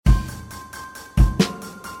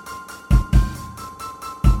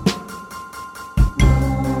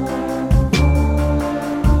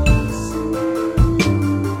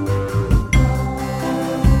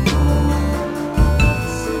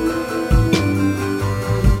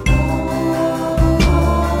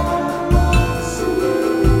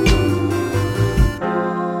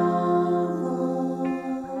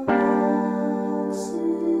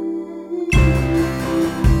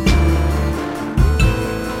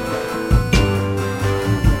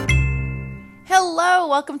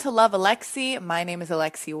welcome to Love Alexi. My name is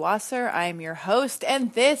Alexi Wasser. I am your host,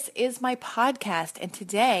 and this is my podcast. And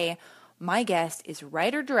today, my guest is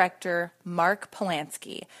writer-director Mark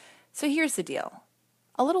Polanski. So here's the deal.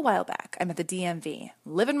 A little while back, I'm at the DMV,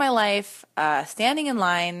 living my life, standing in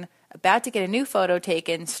line, about to get a new photo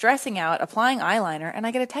taken, stressing out, applying eyeliner, and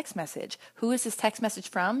I get a text message. Who is this text message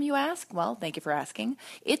from, you ask? Well, thank you for asking.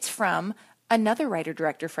 It's from another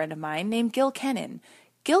writer-director friend of mine named Gil Kenan.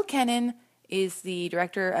 Gil Kenan is the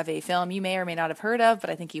director of a film you may or may not have heard of, but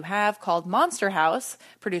I think you have, called Monster House,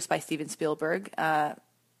 produced by Steven Spielberg. I'm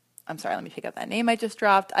sorry, let me pick up that name I just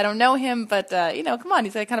dropped. I don't know him, but, come on,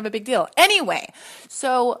 he's kind of a big deal. Anyway,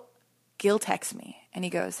 so Gil texts me, and he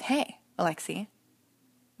goes, hey, Alexi,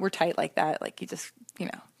 we're tight like that, like he just,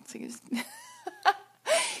 so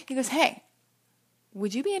he goes, hey,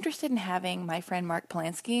 would you be interested in having my friend Mark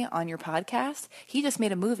Polanski on your podcast? He just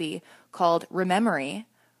made a movie called Rememory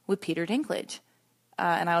with Peter Dinklage.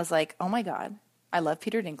 And I was like, oh my God, I love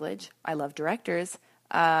Peter Dinklage. I love directors.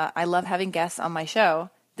 I love having guests on my show.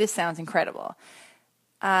 This sounds incredible.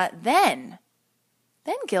 Then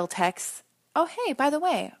Gil texts, oh, hey, by the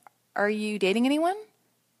way, are you dating anyone?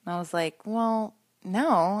 And I was like, well, no.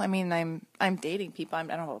 I mean, I'm dating people. I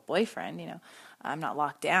don't have a boyfriend, I'm not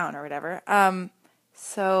locked down or whatever.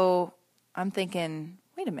 So I'm thinking,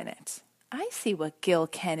 wait a minute. I see what Gil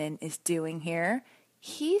Kenan is doing here.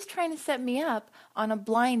 He's trying to set me up on a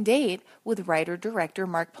blind date with writer-director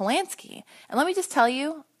Mark Polanski. And let me just tell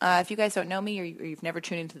you, if you guys don't know me or you've never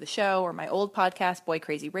tuned into the show or my old podcast, Boy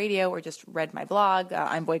Crazy Radio, or just read my blog,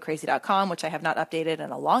 I'm boycrazy.com, which I have not updated in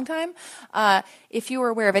a long time. If you were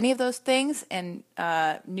aware of any of those things and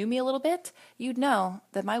knew me a little bit, you'd know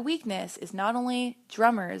that my weakness is not only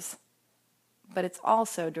drummers, but it's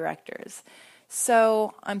also directors.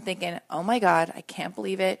 So I'm thinking, oh my God, I can't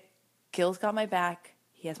believe it. Gil's got my back.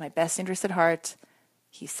 He has my best interest at heart.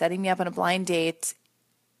 He's setting me up on a blind date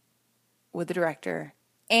with the director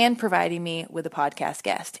and providing me with a podcast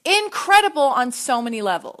guest. Incredible on so many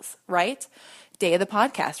levels, right? Day of the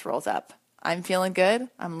podcast rolls up. I'm feeling good.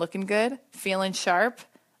 I'm looking good. Feeling sharp.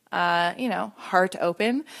 Heart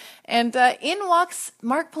open. And in walks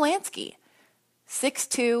Mark Polanski.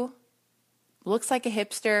 6'2", looks like a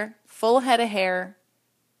hipster, full head of hair.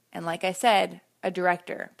 And like I said, a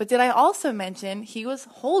director. But did I also mention he was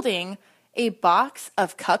holding a box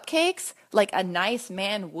of cupcakes like a nice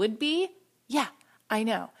man would be? Yeah, I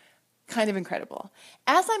know. Kind of incredible.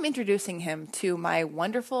 As I'm introducing him to my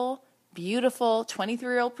wonderful, beautiful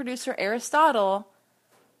 23-year-old producer, Aristotle,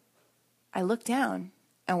 I look down,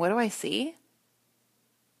 and what do I see?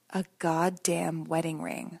 A goddamn wedding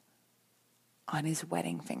ring on his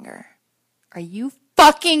wedding finger. Are you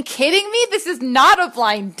fucking kidding me? This is not a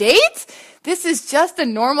blind date. This is just a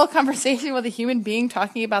normal conversation with a human being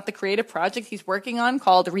talking about the creative project he's working on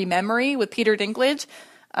called Rememory with Peter Dinklage.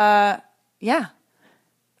 Yeah,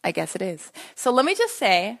 I guess it is. So let me just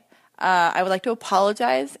say, I would like to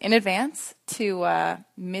apologize in advance to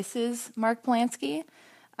Mrs. Mark Polanski.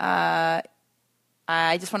 I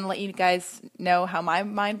just want to let you guys know how my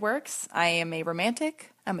mind works. I am a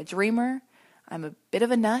romantic. I'm a dreamer. I'm a bit of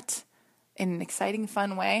a nut in an exciting,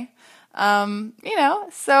 fun way.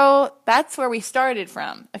 So that's where we started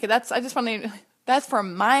from. Okay, that's where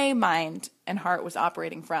my mind and heart was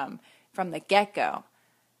operating from the get-go.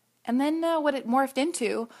 And then what it morphed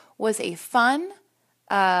into was a fun,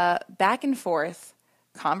 back and forth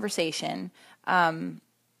conversation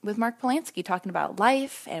with Mark Polanski talking about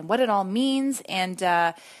life and what it all means. And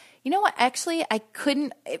you know what? Actually, I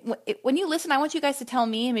couldn't. When you listen, I want you guys to tell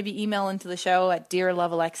me, and maybe email into the show at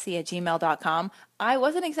dearlovealexi@gmail.com. I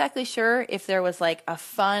wasn't exactly sure if there was like a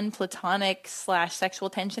fun platonic /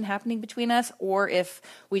 sexual tension happening between us, or if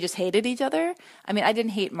we just hated each other. I mean, I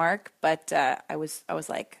didn't hate Mark, but I was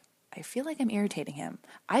like, I feel like I'm irritating him.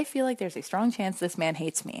 I feel like there's a strong chance this man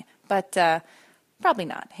hates me, but probably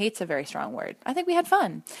not. Hate's a very strong word. I think we had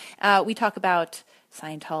fun. We talk about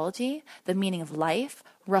Scientology, the meaning of life,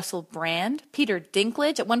 Russell Brand, Peter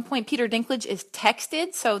Dinklage. At one point, Peter Dinklage is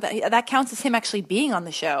texted, so that counts as him actually being on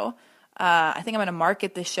the show. I think I'm going to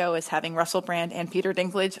market this show as having Russell Brand and Peter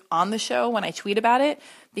Dinklage on the show when I tweet about it,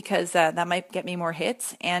 because that might get me more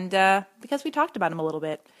hits, and because we talked about him a little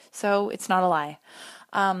bit, so it's not a lie.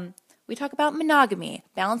 We talk about monogamy,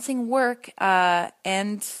 balancing work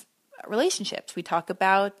and relationships. We talk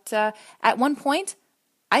about, at one point,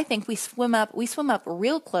 I think we swim up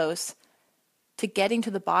real close to getting to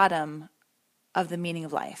the bottom of the meaning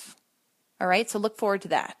of life. All right, so look forward to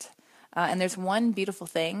that. And there's one beautiful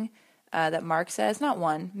thing that Mark says, not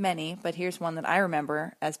one, many, but here's one that I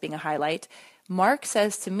remember as being a highlight. Mark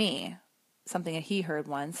says to me, something that he heard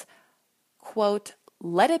once, quote,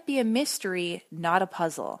 let it be a mystery, not a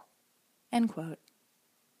puzzle. End quote.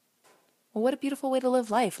 Well, what a beautiful way to live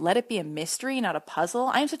life. Let it be a mystery, not a puzzle.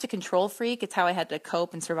 I am such a control freak. It's how I had to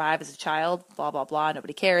cope and survive as a child. Blah, blah, blah.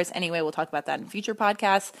 Nobody cares. Anyway, we'll talk about that in future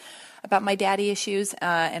podcasts about my daddy issues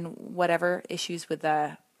and whatever issues with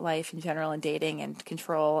life in general and dating and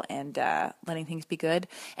control and letting things be good.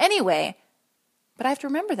 Anyway, but I have to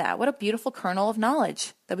remember that. What a beautiful kernel of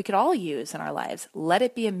knowledge that we could all use in our lives. Let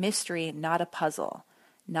it be a mystery, not a puzzle.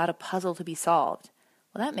 Not a puzzle to be solved.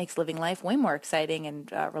 Well, that makes living life way more exciting and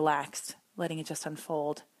relaxed. Letting it just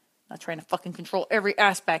unfold, not trying to fucking control every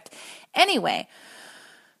aspect. Anyway,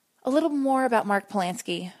 a little more about Mark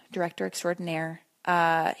Polanski, director extraordinaire.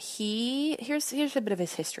 Here's a bit of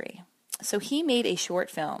his history. So he made a short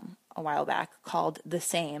film a while back called The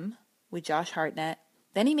Same with Josh Hartnett.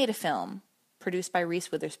 Then he made a film produced by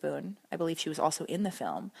Reese Witherspoon. I believe she was also in the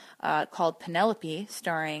film, called Penelope,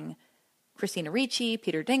 starring Christina Ricci,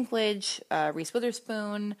 Peter Dinklage, Reese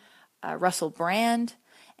Witherspoon, Russell Brand.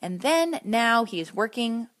 And then now he is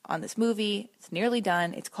working on this movie. It's nearly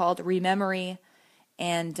done. It's called Rememory,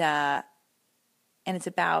 and it's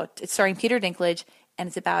starring Peter Dinklage, and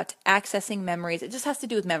it's about accessing memories. It just has to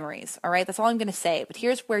do with memories, all right? That's all I'm going to say. But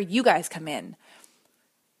here's where you guys come in.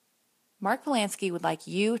 Mark Polanski would like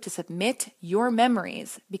you to submit your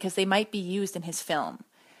memories because they might be used in his film.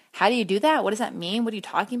 How do you do that? What does that mean? What are you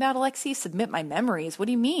talking about, Alexi? Submit my memories. What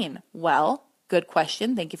do you mean? Well, good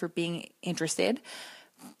question. Thank you for being interested.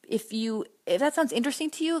 If that sounds interesting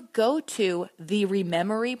to you, go to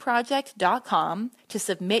therememoryproject.com to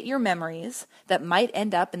submit your memories that might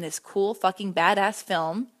end up in this cool fucking badass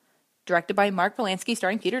film directed by Mark Polanski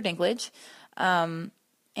starring Peter Dinklage.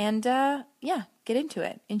 Get into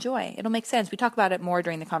it. Enjoy. It'll make sense. We talk about it more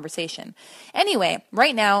during the conversation. Anyway,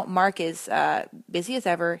 right now, Mark is busy as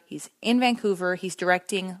ever. He's in Vancouver. He's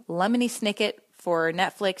directing Lemony Snicket for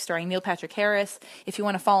Netflix, starring Neil Patrick Harris. If you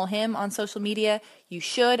want to follow him on social media, you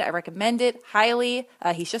should. I recommend it highly.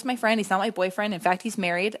 He's just my friend. He's not my boyfriend. In fact, he's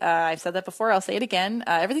married. I've said that before. I'll say it again.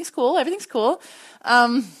 Everything's cool. Everything's cool.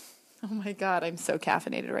 Oh my God, I'm so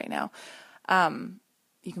caffeinated right now.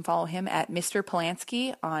 You can follow him at Mr.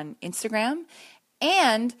 Polanski on Instagram.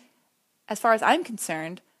 And as far as I'm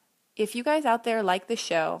concerned, if you guys out there like the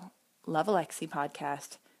show, Love Alexi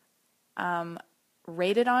podcast,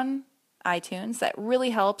 rate it on iTunes. That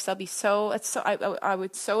really helps. I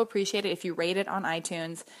would so appreciate it if you rate it on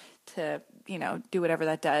iTunes to, do whatever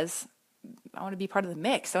that does. I want to be part of the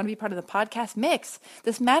mix. I want to be part of the podcast mix.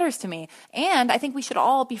 This matters to me. And I think we should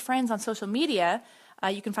all be friends on social media.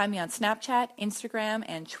 You can find me on Snapchat, Instagram,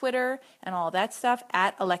 and Twitter, and all that stuff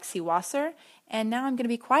at Alexi Wasser. And now I'm going to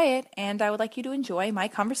be quiet, and I would like you to enjoy my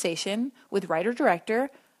conversation with writer-director,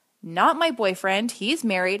 not my boyfriend, he's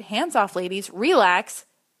married, hands off ladies, relax,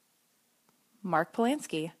 Mark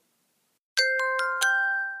Polanski.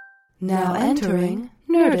 Now entering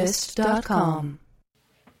Nerdist.com.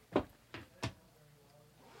 Oh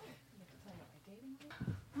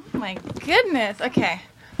my goodness. Okay.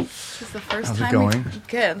 This is the first How's time. it going?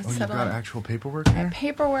 Good. Let's You've settle got in. actual paperwork here?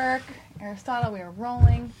 Paperwork, Aristotle, we are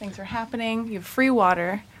rolling. Things are happening. You have free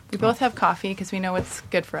water. We both have coffee because we know what's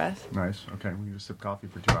good for us. Nice. Okay, we can just sip coffee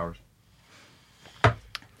for 2 hours.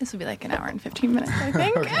 This will be like an hour and 15 minutes, I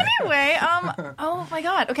think. Anyway, oh my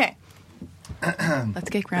God. Okay. Let's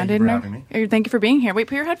get grounded. Thank you for having me. Thank you for being here. Wait,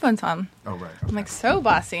 put your headphones on. Oh, right. Okay. I'm like so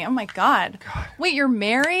bossy. Oh my God. Wait, you're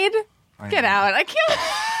married? Get out. I can't.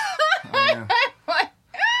 Oh, yeah.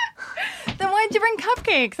 Then why'd you bring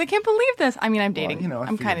cupcakes? I can't believe this. I mean, I'm dating. Well,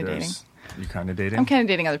 I'm kind of dating. You kind of dating? I'm kind of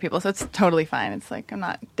dating other people, so it's totally fine. It's like I'm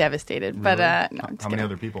not devastated. Really? But no, I'm just How many kidding.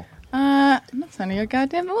 other people? That's none of your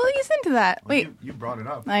goddamn. Well, ease into that. Well, Wait. You brought it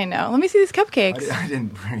up. I know. Let me see these cupcakes. I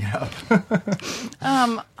didn't bring it up.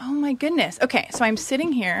 Oh my goodness. Okay, so I'm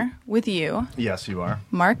sitting here with you, Yes, you are.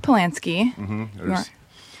 Mark Polanski. There's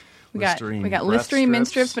We got breast Listerine mint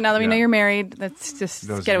strips, but now that we know Yeah. you're married, that's just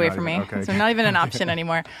Those get are away not from me. even- okay. So not even an option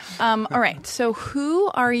anymore. All right. So who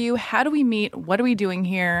are you? How do we meet? What are we doing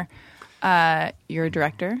here? You're a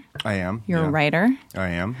director. I am. You're yeah. a writer. I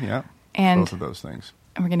am, yeah. And both of those things.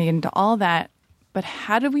 And we're going to get into all that. But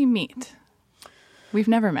how did we meet? We've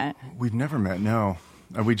never met. We've never met, no.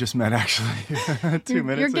 We just met actually 2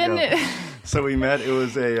 minutes You're getting ago. it. So we met, it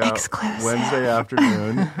was a Exclusive. Wednesday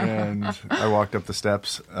afternoon, and I walked up the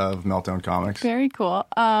steps of Meltdown Comics. Very cool.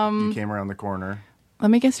 You came around the corner, Let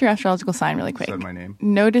me guess your astrological sign really quick. said my name.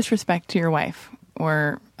 No disrespect to your wife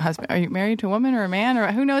or husband. Are you married to a woman or a man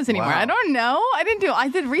or who knows anymore? Wow. I don't know. I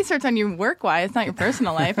did research on you work-wise, not your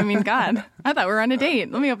personal life. I mean, God, I thought we were on a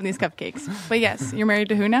date. Let me open these cupcakes. But yes, you're married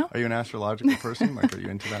to who now? Are you an astrological person? Like, are you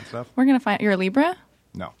into that stuff? We're going to find, you're a Libra?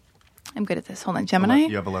 No. I'm good at this. Hold on. Gemini?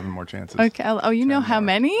 You have 11 more chances. Okay. Oh, you know 10 how more.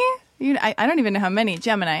 many? I don't even know how many.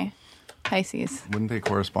 Gemini. Pisces. Wouldn't they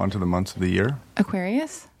correspond to the months of the year?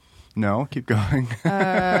 Aquarius. No, keep going.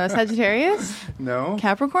 Sagittarius. No,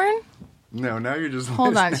 Capricorn. no. Now you're just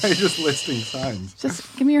Hold on. now you're just listing signs.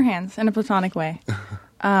 Just give me your hands in a platonic way.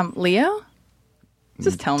 Leo?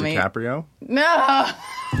 Just tell me. DiCaprio, No.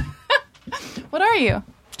 What are you?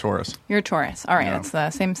 Taurus. You're a Taurus. All right. No. It's the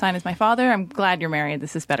same sign as my father. I'm glad you're married.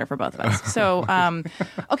 This is better for both of us. So,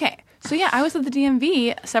 okay. So yeah, I was at the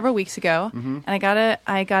DMV several weeks ago, and I got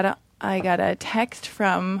a text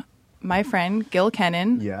from my friend Gil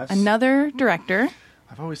Kennan, Yes. another director.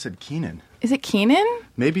 I've always said Keenan. Is it Keenan?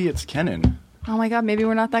 Maybe it's Kennan. Oh my God, maybe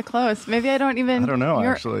we're not that close. Maybe I don't even. I don't know.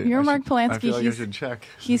 You're, Actually, you're I Mark should- Polanski. I feel like I should check.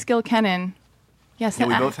 He's Gil Kennan. Yes. Yeah,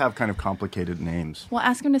 we both have kind of complicated names. Well,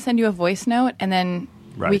 ask him to send you a voice note, and then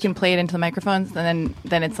we Right. can play it into the microphones, and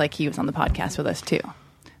then it's like he was on the podcast with us too.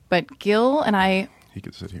 But Gil and I, He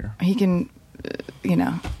could sit here. he can,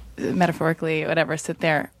 metaphorically, whatever, sit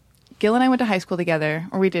there. Gil and I went to high school together,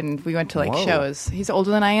 or we didn't. We went to like Whoa. shows. He's older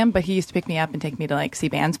than I am, but he used to pick me up and take me to like see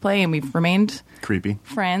bands play, and we've remained Creepy.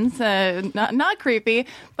 friends. Not creepy,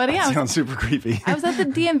 but yeah. Sounds super creepy. I was at the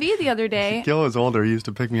DMV the other day. Gil is older. He used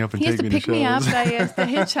to pick me up and He used take to me pick to me up. shows. I used to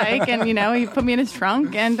hitchhike, and he put me in his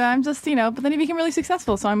trunk, and I'm just but then he became really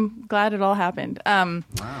successful. So I'm glad it all happened. Wow.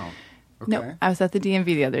 Okay. No, I was at the DMV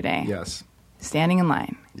the other day, Yes. standing in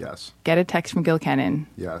line. Yes. Get a text from Gil Kennan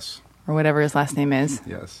Yes. or whatever his last name is,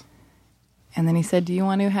 Yes. and then he said, "Do you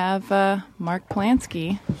want to have Mark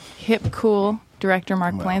Polanski, hip, cool director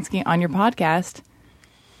Mark Well. Polanski, on your podcast?"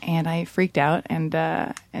 And I freaked out, and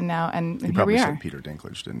now He here probably we are. said Peter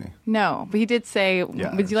Dinklage, didn't he? No, but he did say,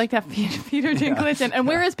 Yeah. "Would you like to have Peter Dinklage?" And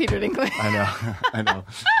where is Peter Dinklage? I know. I know.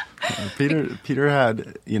 Peter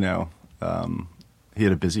had, he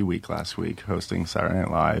had a busy week last week hosting Saturday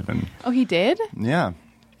Night Live, and Oh, he did. yeah.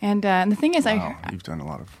 And the thing is, Wow, you've done a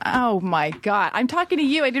lot of. oh my God, I'm talking to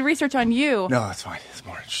you. I did research on you, No, that's fine. It's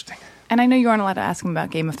more interesting. and I know you aren't allowed to ask him about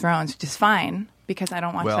Game of Thrones, which is fine because I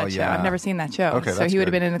don't watch Well, that show. yeah. I've never seen that show, Okay, so that's he would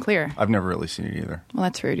have good. been in the clear. I've never really seen it either. Well,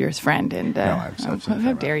 that's rude. You're his friend, and No, I've seen how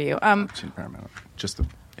Paramount. dare you? I've seen Paramount. Just the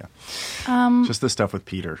just the stuff with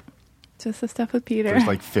Peter. Just the stuff with Peter. There's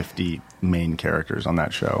like 50 main characters on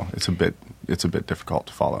that show. It's a bit difficult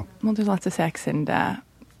to follow. Well, there's lots of sex, and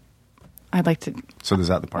I'd like to. So is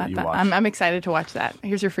that the part you watch? I'm excited to watch that.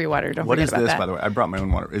 Here's your free water. Don't What forget is about this, that. by the way? I brought my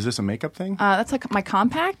own water. Is this a makeup thing? That's like my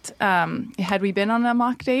compact. Had we been on a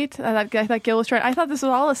mock date, I thought Gil was trying. I thought this was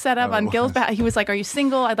all a setup Oh, on it Gil's was. behalf. He was like, "Are you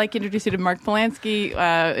single? I'd like to introduce you to Mark Polanski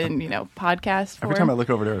in podcast." Every time I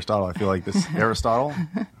look over at Aristotle, I feel like this Aristotle.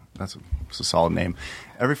 That's a solid name.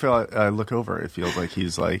 Every time I look over, it feels like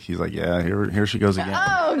he's like, yeah, here she goes again.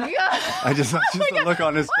 Oh God! I just the look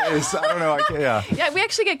on his face. I don't know. Yeah. Yeah, we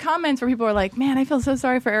actually get comments where people are like, "Man, I feel so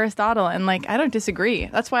sorry for Aristotle," and like, I don't disagree.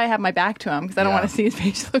 That's why I have my back to him because I don't Yeah. want to see his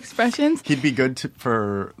facial expressions. He'd be good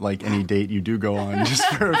for like any date you do go on, just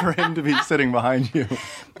for him to be sitting behind you.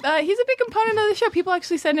 He's a big component of the show. People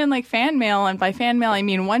actually send in like fan mail, and by fan mail I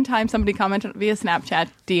mean one time somebody commented via Snapchat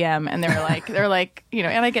DM, and they're like,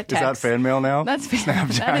 and I get Is texts. that fan mail now? That's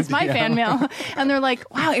Snapchat that is my DM. fan mail, and they're like,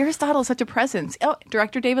 "Wow, Aristotle's such a presence." Oh,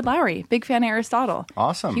 director David Lowery, big fan of Aristotle.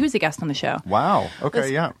 Awesome. He was a guest on the show. Wow. Okay.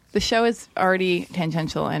 This- Yeah. The show is already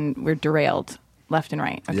tangential, and we're derailed left and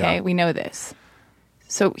right. Okay, Yeah. we know this.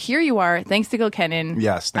 So here you are, thanks to Gil Kennan.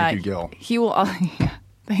 Yes, thank you, Gil. He will. Yeah,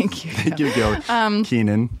 thank you. Thank you, Gil.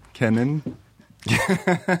 Kennan.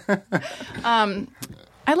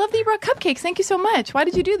 I love that you brought cupcakes. Thank you so much. Why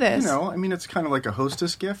did you do this? I mean, it's kind of like a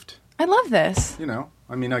hostess gift. I love this.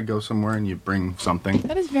 I mean, I go somewhere and you bring something.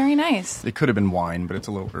 That is very nice. It could have been wine, but it's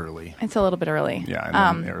a little early. It's a little bit early. Yeah,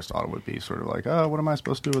 and then Aristotle would be sort of like, oh, what am I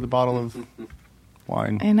supposed to do with a bottle of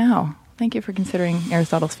wine? I know. Thank you for considering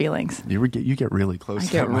Aristotle's feelings. You get really close I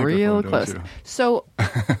to get that microphone, real don't close. you? So,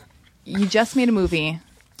 you just made a movie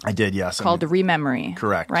I did, yes. called The Rememory.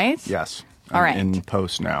 Correct. Right? Yes. All I'm right. in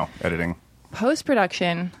post now, editing.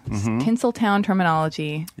 Post-production, Tinseltown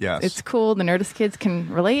terminology. Mm-hmm. Yes. It's cool. The Nerdist kids can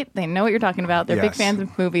relate. They know what you're talking about. They're big Yes. fans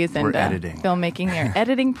of movies and We're editing. filmmaking. Their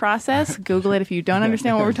editing process. Google it if you don't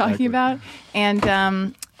understand what we're talking Exactly. about.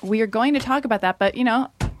 And we are going to talk about that. But,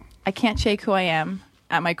 I can't shake who I am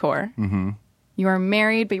at my core. Mm-hmm. You are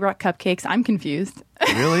married, but you brought cupcakes. I'm confused.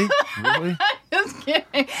 Really? Really? Just kidding.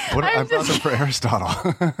 I brought them for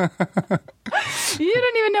Aristotle. You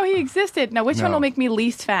don't even know he existed. Now, which one No. will make me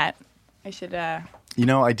least fat? I should. I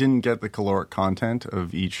didn't get the caloric content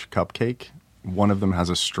of each cupcake. One of them has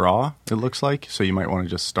a straw, it looks like, so you might want to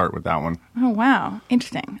just start with that one. Oh, wow.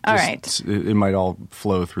 Interesting. All right. It might all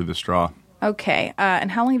flow through the straw. Okay. And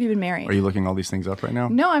how long have you been married? Are you looking all these things up right now?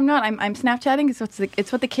 No, I'm not. I'm Snapchatting.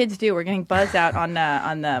 It's what the kids do. We're getting buzz out on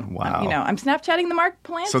the. Wow. I'm Snapchatting the Mark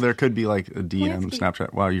Polanski. So there could be like a DM Polanski.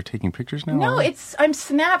 Snapchat. Wow, you're taking pictures now? No, already? I'm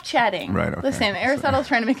Snapchatting. Right, okay. Listen, Aristotle's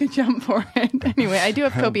trying to make a jump for it. Anyway, I do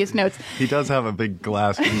have copious notes. He does have a big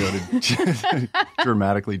glass window to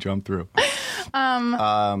dramatically jump through.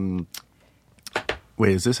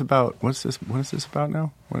 Wait, is this about? What is this about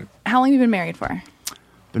now? What? How long have you been married for?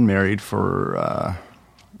 Been married for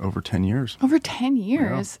over 10 years. Over 10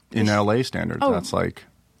 years. In LA standards, Oh. that's like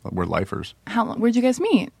we're lifers. How long? Where'd you guys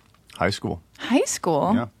meet? High school. High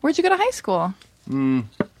school. Yeah. Where'd you go to high school? It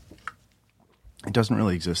doesn't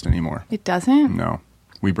really exist anymore. It doesn't. No,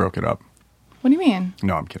 we broke it up. What do you mean?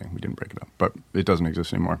 No, I'm kidding. We didn't break it up, but it doesn't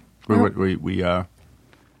exist anymore. Oh. We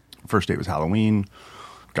first date was Halloween.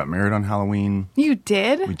 Got married on Halloween. You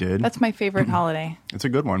did? We did. That's my favorite holiday. It's a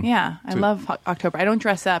good one. Yeah, I love October. I don't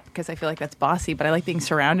dress up because I feel like that's bossy, but I like being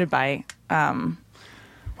surrounded by.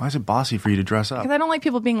 Why is it bossy for you to dress up? Because I don't like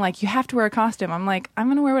people being like, you have to wear a costume. I'm like, I'm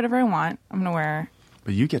going to wear whatever I want. I'm going to wear.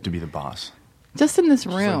 But you get to be the boss. Just in this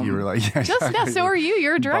It's room. like you were like, yeah, Just so are you.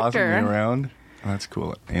 You're a bossing director. me around. Oh, that's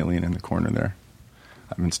cool. Alien in the corner there.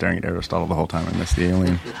 I've been staring at Aristotle the whole time. I missed the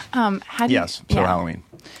alien. How do Yes. you, So yeah. Halloween.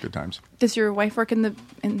 Good times. Does your wife work in the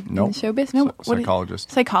Nope. showbiz? No,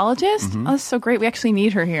 Psychologist. Psychologist? Oh, that's so great. We actually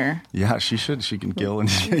need her here. Yeah, she should. She can gill and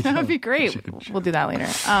That would be great. We'll do that later.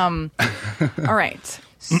 All right.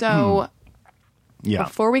 So Yeah.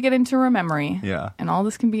 before we get into Rememory, Yeah. and all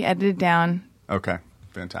this can be edited down Okay.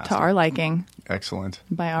 Fantastic. to our liking. Excellent.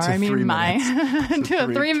 By our, To I mean 3 my. minutes. To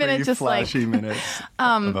a 3 minute, just like. flashy minutes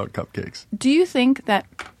about cupcakes. Do you think that,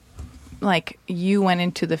 like, you went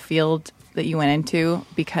into the field that you went into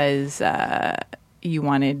because you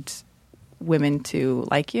wanted women to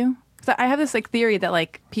like you? Because I have this like theory that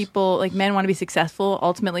like people, like men want to be successful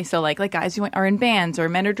ultimately. So like guys who are in bands or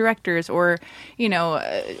men are directors or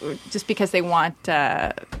just because they want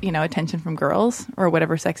attention from girls or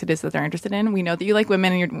whatever sex it is that they're interested in. We know that you like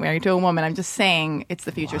women and you're married to a woman. I'm just saying it's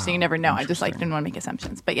the future, so you never know. I just like didn't want to make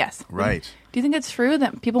assumptions, but yes, Right. Do you think it's true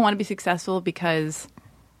that people want to be successful because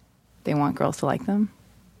they want girls to like them?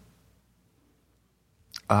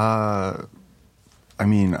 I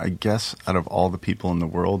mean, I guess out of all the people in the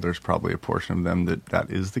world, there's probably a portion of them that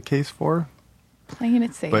is the case for. Playing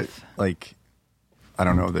it safe. But, like, I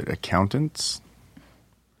don't know that accountants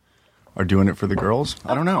are doing it for the girls.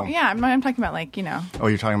 I don't know. Yeah, I'm talking about like Oh,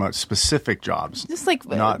 you're talking about specific jobs. just like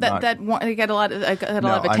Not- they get a lot of No, of I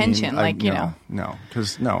mean, attention. I- like No,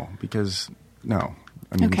 because I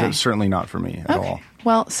mean, Okay. that's certainly not for me at all.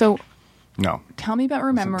 Well, so No. tell me about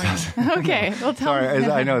remembering. Okay, well, tell Sorry, me.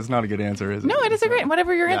 I know it's not a good answer, is it? No, it is a great.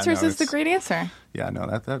 Whatever your Yeah, answer is no, the it's- great answer. Yeah,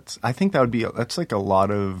 no, that's. I think that's like a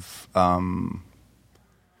lot of.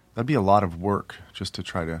 That'd be a lot of work just to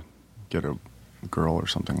try to get a girl or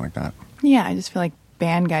something like that. Yeah, I just feel like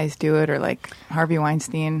band guys do it, or like Harvey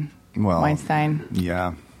Weinstein. Well, Weinstein. Yeah,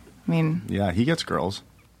 I mean, yeah, he gets girls.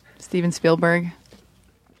 Steven Spielberg.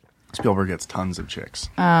 Spielberg gets tons of chicks.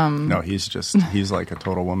 No, he's like a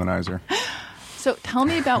total womanizer. So tell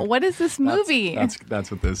me about what is this movie?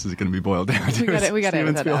 That's what this is going to be boiled down to. We got to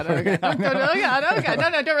edit that out. Okay.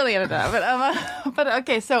 No, don't really edit that out. But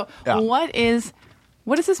okay. So Yeah. what is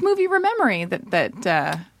this movie Rememory that that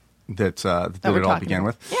we're it all talking began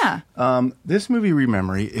about? with. Yeah. This movie,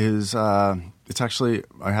 Rememory, is it's actually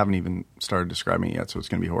I haven't even started describing it yet, so it's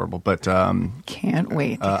going to be horrible. But Can't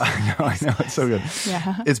wait. I know it's so good.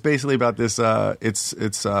 Yeah. It's basically about this.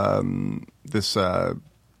 This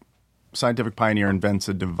scientific pioneer invents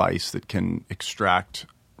a device that can extract,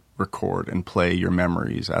 record, and play your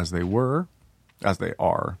memories as they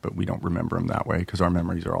are, but we don't remember them that way because our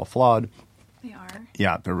memories are all flawed. They are.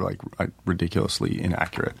 Yeah, they're like ridiculously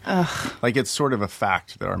inaccurate. Ugh. Like it's sort of a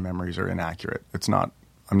fact that our memories are inaccurate. It's not.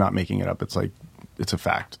 I'm not making it up. It's like it's a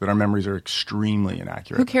fact that our memories are extremely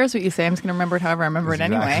inaccurate. Who cares what you say? I'm just going to remember it however I remember it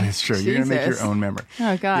anyway. It's true. You're going to make your Jesus. own memory.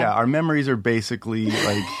 Oh, God. Yeah, our memories are basically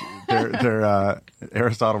like they're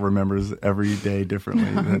Aristotle remembers every day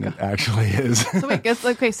differently than it actually is. So wait,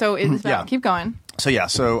 okay. So it's Yeah. keep going. So yeah,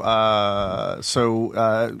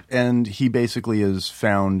 and he basically is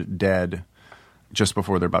found dead just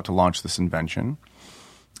before they're about to launch this invention,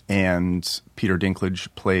 and Peter Dinklage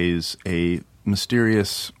plays a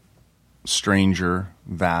mysterious stranger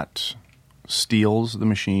that steals the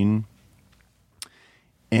machine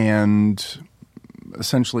and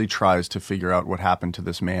essentially tries to figure out what happened to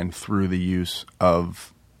this man through the use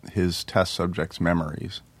of his test subject's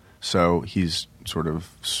memories. So he's sort of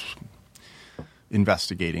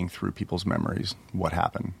investigating through people's memories what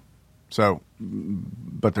happened. So,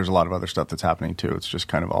 but there's a lot of other stuff that's happening too. It's just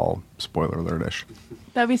kind of all spoiler alert-ish.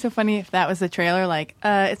 That'd be so funny if that was the trailer. Like,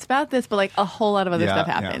 it's about this, but like a whole lot of other stuff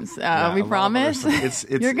happens. We promise. It's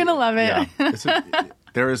you're gonna love it. Yeah.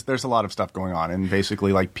 There's a lot of stuff going on, and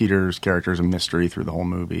basically, like Peter's character is a mystery through the whole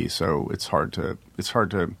movie. So it's hard to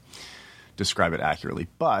describe it accurately.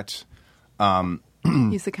 But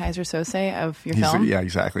he's the Kaiser Sose of your film. Yeah,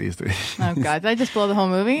 exactly. Oh God, did I just blow the whole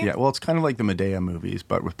movie? Yeah. Well, it's kind of like the Medea movies,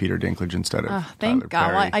 but with Peter Dinklage instead of. Thank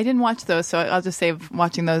God. Well, I didn't watch those, so I'll just save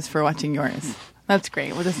watching those for watching yours. That's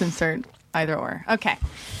great. We'll just insert either or. Okay.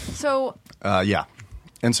 So. Yeah.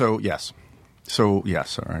 And so yes. So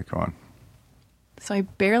yes. All right. Go on. So I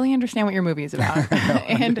barely understand what your movie is about,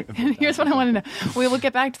 and here's what I want to know. We will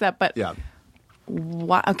get back to that, but yeah.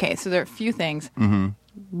 Okay. So there are a few things. Mm-hmm.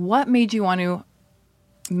 What made you want to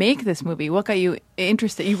make this movie? What got you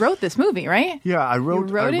interested? You wrote this movie, right? Yeah, I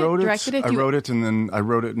wrote it, directed it. I wrote it, and then I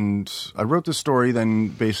wrote the story. Then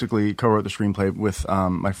basically co-wrote the screenplay with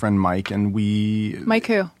my friend Mike, and Mike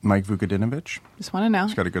who? Mike Vukadinovich. Just want to know.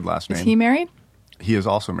 He's got a good last name. Is he married? He is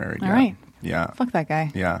also married. All right. Yeah. Fuck that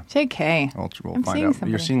guy. Yeah. JK. We'll I'm find seeing out. somebody.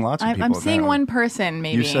 You're seeing lots of people. I'm seeing one person,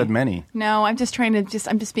 maybe. You said many. No, I'm just trying to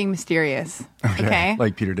I'm just being mysterious. Okay.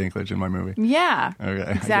 Like Peter Dinklage in my movie. Yeah.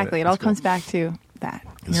 Okay. Exactly. It all comes back to that.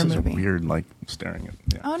 This your is movie. weird, like staring at.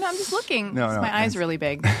 Yeah. Oh no, I'm just looking. No, my eyes really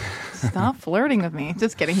big. Stop flirting with me.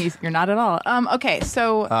 Just kidding. You're not at all. Okay,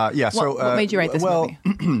 so what made you write this movie?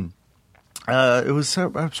 It was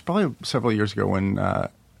probably several years ago when I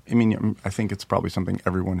think it's probably something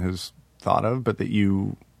everyone has thought of, but that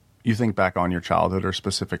you think back on your childhood or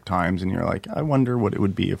specific times, and you're like, I wonder what it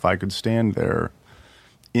would be if I could stand there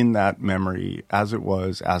in that memory as it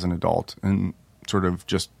was as an adult, and sort of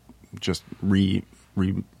just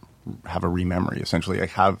have a rememory, essentially,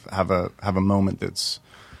 like have a moment that's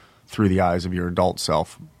through the eyes of your adult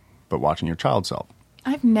self, but watching your child self.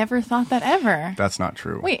 I've never thought that ever. That's not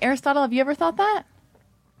true. Wait, Aristotle, have you ever thought that?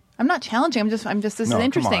 I'm not challenging. This is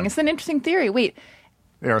interesting. It's an interesting theory. Wait.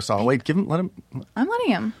 Aristotle, wait, let him. I'm letting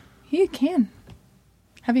him. He can.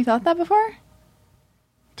 Have you thought that before?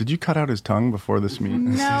 Did you cut out his tongue before this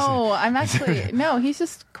meeting? No, I'm actually, no, he's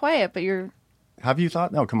just quiet, but you're. Have you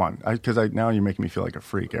thought? No, come on. Because now you're making me feel like a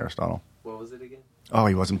freak, Aristotle. What was it again? Oh,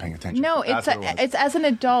 he wasn't paying attention. No, it's as an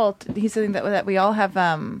adult, he's saying that we all have,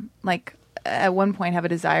 like, at one point have a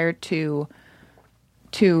desire to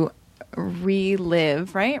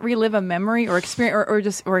relive, right? Relive a memory or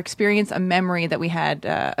experience or experience a memory that we had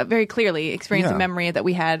very clearly. A memory that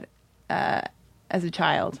we had as a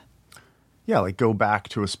child. Yeah, like go back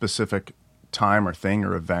to a specific time or thing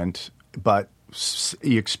or event, but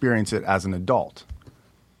you experience it as an adult,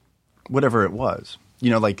 whatever it was.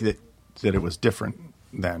 Like that it was different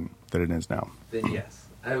then than it is now. Then yes,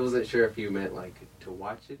 I wasn't sure if you meant like to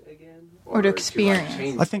watch it again or to experience.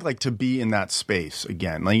 Change I think like to be in that space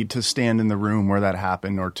again, like to stand in the room where that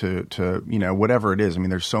happened, or to whatever it is. I mean,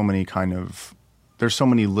 there's so many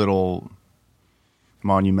little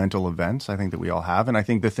monumental events I think that we all have, and I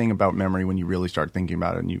think the thing about memory, when you really start thinking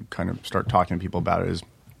about it and you kind of start talking to people about it, is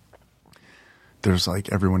there's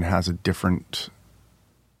like everyone has a different.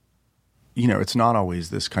 It's not always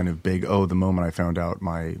this kind of big, the moment I found out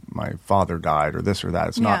my father died or this or that.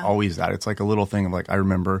 It's not always that. It's like a little thing of like, I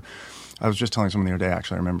remember, I was just telling someone the other day,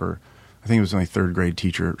 actually, I think it was my third grade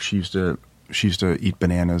teacher. She used to eat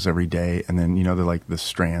bananas every day. And then, they're like the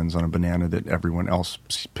strands on a banana that everyone else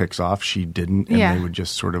picks off. She didn't. And they would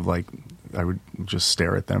just sort of like, I would just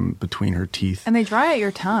stare at them between her teeth. And they dry out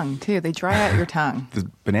your tongue, too. They dry out your tongue. The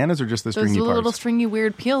bananas are just the stringy parts. Those little parts. stringy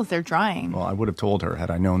weird peels, they're drying. Well, I would have told her had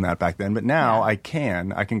I known that back then. But now I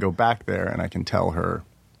can go back there and I can tell her,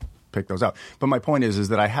 pick those out. But my point is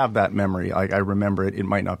that I have that memory. Like I remember it. It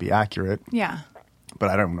might not be accurate. Yeah.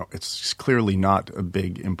 But I don't know. It's clearly not a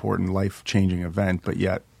big, important, life-changing event, but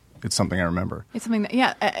yet it's something I remember. It's something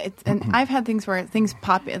that, and I've had things where things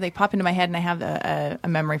pop into my head and I have a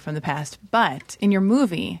memory from the past. But in your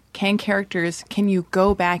movie, can you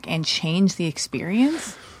go back and change the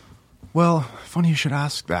experience? Well, funny you should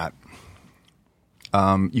ask that.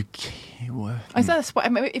 You can't. It's not a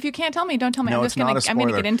spoiler. If you can't tell me, don't tell me. No, I'm going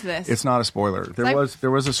to get into this. It's not a spoiler. There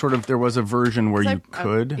was a version where you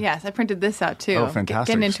could. Yes, I printed this out too. Oh,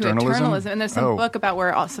 fantastic! Getting into eternalism, and there's some book about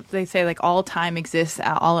where they say like all time exists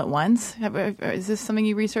all at once. Is this something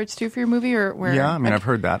you researched too for your movie, or where? Yeah, I mean, I've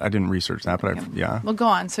heard that. I didn't research that, but Well, go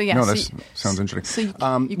on. So no, this sounds interesting.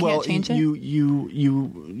 So you can't change it.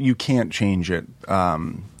 You can't change it.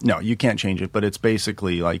 No, you can't change it. But it's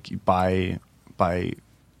basically like by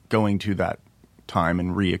going to that time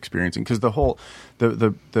and re-experiencing, because the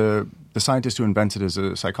the scientist who invents it is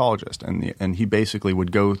a psychologist, and he basically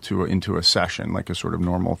would go into a session, like a sort of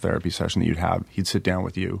normal therapy session that you'd have. He'd sit down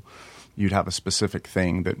with you. You'd have a specific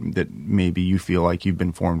thing that maybe you feel like you've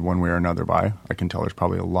been formed one way or another by. I can tell there's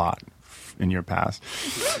probably a lot in your past.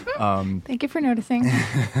 Thank you for noticing.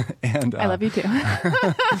 And I love you too.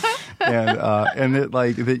 and it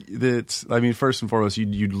like that's. I mean, first and foremost,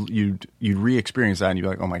 you'd re-experience that, and you'd be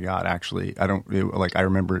like, oh my god, actually, I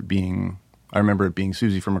remember it being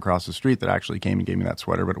Susie from across the street that actually came and gave me that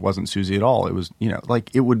sweater, but it wasn't Susie at all. It was,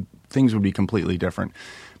 things would be completely different.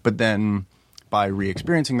 But then by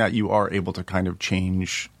re-experiencing that, you are able to kind of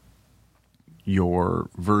change your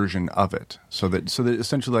version of it. So that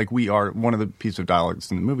essentially, like, we are, one of the pieces of dialogue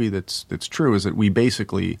that's in the movie that's true is that we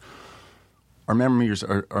basically, our memories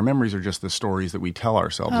are just the stories that we tell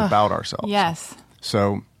ourselves about ourselves. Yes.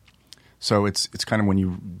 So it's kind of when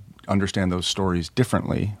you understand those stories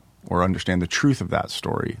differently, or understand the truth of that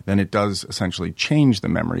story, then it does essentially change the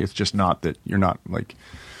memory. It's just not that you're not like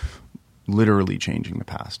literally changing the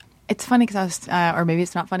past. It's funny because I was, or maybe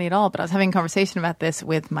it's not funny at all, but I was having a conversation about this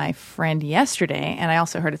with my friend yesterday, and I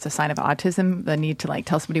also heard it's a sign of autism, the need to like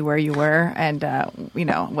tell somebody where you were and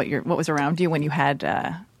what was around you when you had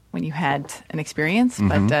an experience.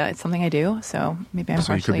 Mm-hmm. But it's something I do, so maybe I'm.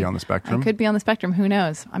 So you could be on the spectrum. I could be on the spectrum. Who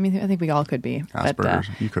knows? I mean, I think we all could be. Asperger's.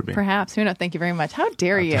 But, you could be. Perhaps. Who knows? Thank you very much. How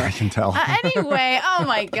dare you? I can tell. Anyway, oh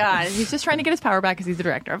my God, he's just trying to get his power back because he's the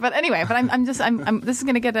director. But anyway, I'm this is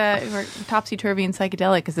going to get topsy turvy and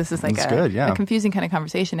psychedelic because this is like a confusing kind of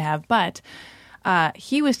conversation to have. But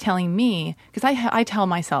he was telling me, because I tell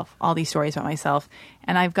myself all these stories about myself,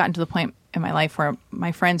 and I've gotten to the point in my life where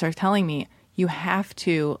my friends are telling me, you have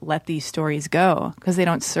to let these stories go because they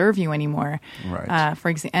don't serve you anymore. Right.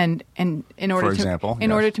 In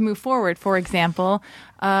order to move forward. For example,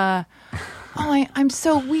 I'm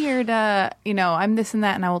so weird. I'm this and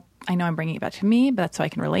that, and I know I'm bringing it back to me, but that's so I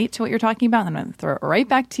can relate to what you're talking about. And I'm going to throw it right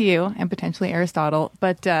back to you and potentially Aristotle.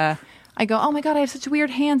 But I go, oh my God, I have such weird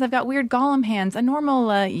hands. I've got weird Gollum hands. A normal,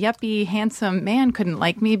 yuppie, handsome man couldn't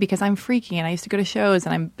like me because I'm freaky and I used to go to shows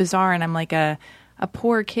and I'm bizarre and I'm like a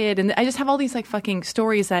poor kid. And I just have all these like fucking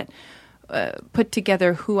stories that put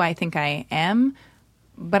together who I think I am,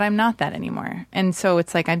 but I'm not that anymore. And so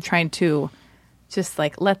it's like I'm trying to just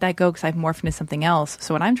like let that go because I've morphed into something else.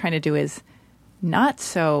 So what I'm trying to do is not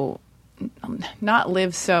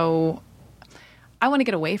live so. I want to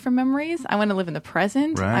get away from memories. I want to live in the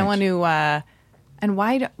present. Right. I want to. And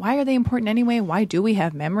why are they important anyway? Why do we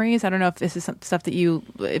have memories? I don't know if this is some stuff that you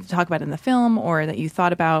talk about in the film or that you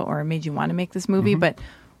thought about or made you want to make this movie. Mm-hmm. But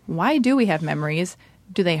why do we have memories?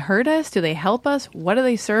 Do they hurt us? Do they help us? What do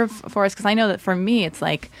they serve for us? Because I know that for me, it's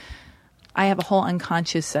like I have a whole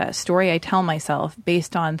unconscious story I tell myself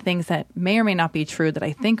based on things that may or may not be true that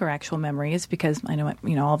I think are actual memories because I know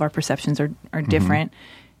all of our perceptions are different.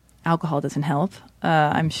 Mm-hmm. Alcohol doesn't help,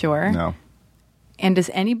 I'm sure. No. And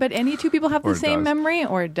does any two people have the same does. memory,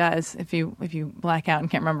 or it does if you black out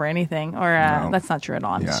and can't remember anything? Or no. That's not true at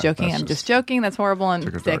all. I'm just joking. I'm just joking. That's horrible and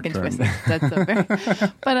sick and twisted. That's so very.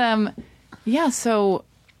 But yeah. So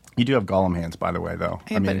you do have Gollum hands, by the way, though.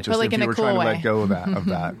 Yeah, I mean, but like if in you a were cool trying way. to let go of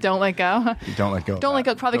that. Don't let go. Don't let go. Don't let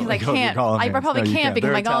go. Probably because I can't. I probably can't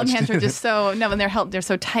because my Gollum hands are just so and they're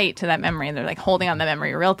so tight to that memory, and they're like holding on the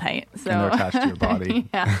memory real tight. So and they're attached to your body.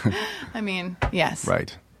 Yeah. I mean, yes.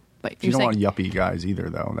 Right. But you don't want yuppie guys either,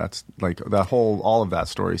 though. That's like all of that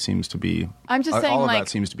story seems to be. I'm just saying, all of like, that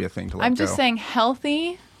seems to be a thing to let go. I'm just saying,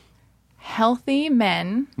 healthy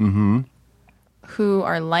men mm-hmm. who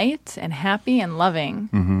are light and happy and loving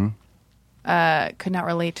mm-hmm. Could not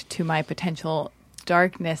relate to my potential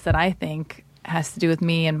darkness that I think has to do with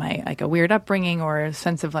me and my like a weird upbringing or a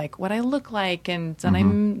sense of like what I look like and mm-hmm.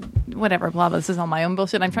 I'm whatever blah blah. This is all my own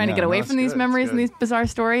bullshit. I'm trying to get away from these memories and these bizarre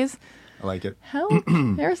stories. I like it. Help,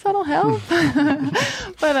 Aristotle, help.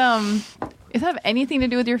 But does that have anything to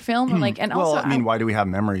do with your film? Or like, and well, also, I mean, why do we have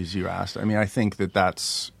memories? You asked. I mean, I think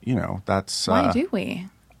that's why do we?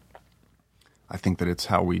 I think that it's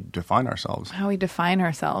how we define ourselves. How we define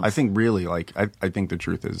ourselves. I think really, like, I think the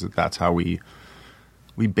truth is that that's how we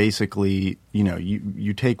basically,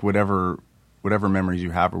 you take whatever memories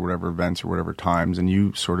you have or whatever events or whatever times, and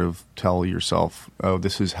you sort of tell yourself, oh,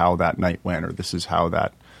 this is how that night went, or this is how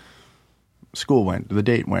that school went, the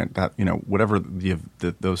date went, that whatever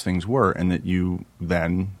those things were, and that you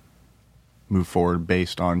then move forward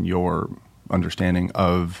based on your understanding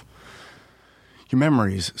of your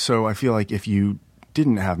memories. So I feel like if you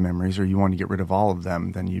didn't have memories or you want to get rid of all of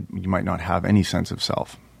them, then you might not have any sense of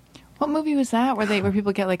self. What movie was that where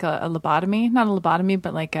people get like a lobotomy? Not a lobotomy,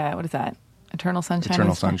 but like what is that? Eternal Sunshine.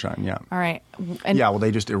 Eternal Sunshine, yeah. All right. And Yeah, well,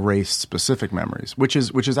 they just erased specific memories, which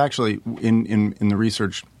is actually in the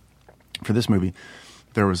research for this movie.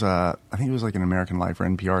 There was I think it was like an American Life or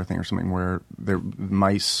NPR thing or something where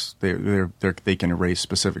mice they can erase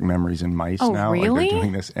specific memories in mice Oh, now. really? Like they're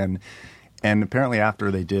doing this, and apparently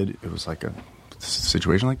after they did, it was like a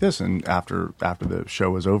situation like this, and after the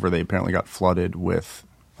show was over, they apparently got flooded with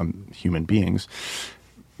human beings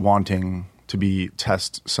wanting to be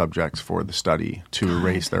test subjects for the study to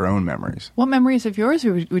erase their own memories. what memories of yours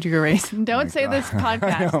would you erase? Don't say God. this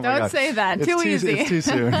podcast. Oh my Don't God. say that. It's Too easy. It's too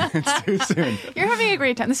soon. It's too soon. You're having a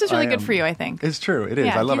great time. This is really I good am. for you, I think. It's true. It is.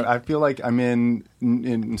 Yeah, I love you- it. I feel like I'm in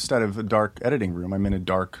instead of a dark editing room, I'm in a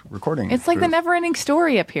dark recording. It's like the booth. never-ending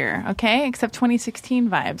story up here, okay? Except 2016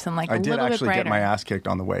 vibes and like I a did little bit actually brighter. get my ass kicked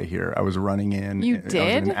on the way here. I was running in. You I was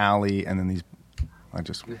did? in an alley, and then these. I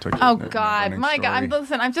just took. Oh it. God, my God!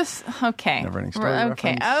 Story. I'm just okay. Never-ending story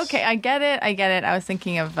Okay, reference. okay, I get it. I was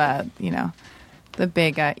thinking of the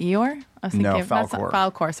big Eeyore. I was thinking No, of that's Falcor.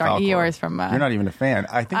 not Falcor. Sorry, Falcor. Eeyore is from. You're not even a fan.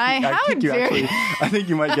 I think. how think you dare actually. you. I think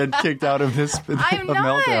you might get kicked out of this. I'm of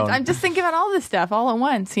not. Meltdown. I'm just thinking about all this stuff all at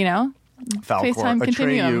once. Falcor. FaceTime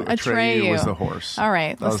Continuum. Atreyu was Atreyu. the horse. All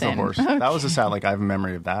right, that was the listen. horse. That was a sad. Like I have a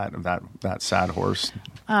memory of that sad horse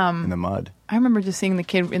in the mud. I remember just seeing the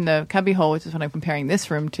kid in the cubbyhole, which is what I'm comparing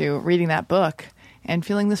this room to, reading that book and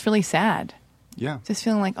feeling this really sad. Yeah. Just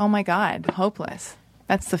feeling like, oh my God, hopeless.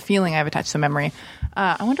 That's the feeling I've attached to memory.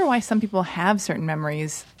 I wonder why some people have certain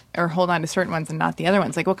memories or hold on to certain ones and not the other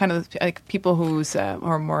ones. Like what kind of people who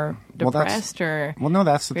are more depressed or Well, no,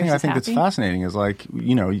 that's the thing I versus think that's happy? fascinating is like,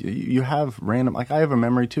 you have random, like I have a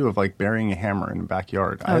memory too of like burying a hammer in the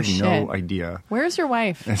backyard. I Oh, have shit. no idea. Where's your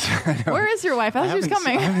wife? Where is your wife? I thought she was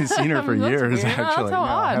coming. I haven't seen her for That's years, weird. Oh, actually. that's so No, I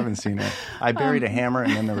odd. haven't seen her. I buried a hammer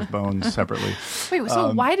and then there was bones separately. Wait,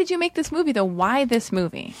 so why did you make this movie though? Why this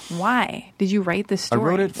movie? Why did you write this I story?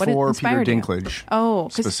 wrote it What for Peter inspired you? Dinklage. Oh,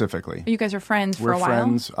 'cause specifically. You guys are friends for We're a while.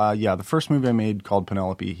 friends. Yeah, the first movie I made called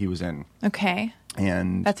Penelope, he was in. Okay,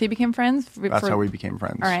 And that's how you became friends. that's how we became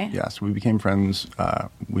friends. All right. Yes, we became friends.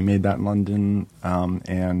 We made that in London,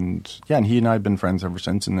 and he and I have been friends ever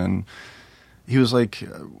since. And then he was like,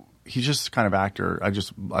 he's just kind of actor.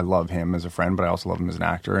 I love him as a friend, but I also love him as an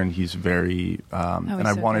actor. And he's very. And he's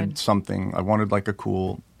I so wanted good. something. I wanted like a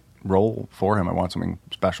cool role for him. I want something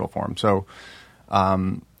special for him. So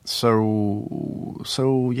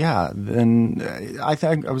yeah. Then I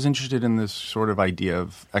think I was interested in this sort of idea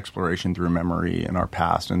of exploration through memory in our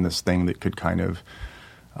past, and this thing that could kind of.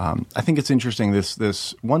 I think it's interesting.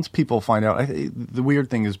 This once people find out, the weird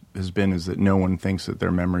thing is that no one thinks that their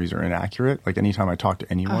memories are inaccurate. Like anytime I talk to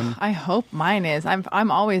anyone, I hope mine is. I'm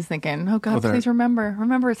always thinking, oh God, Well, they're- please remember.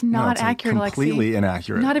 Remember, it's not it's, like, accurate, completely Alexi.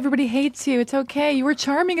 inaccurate. Not everybody hates you. It's okay. You were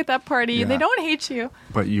charming at that party. Yeah. They don't hate you.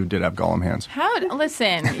 but you did have Gollum hands.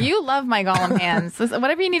 Listen, you love my Gollum hands. Listen,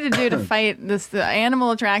 whatever you need to do to fight the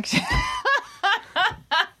animal attraction.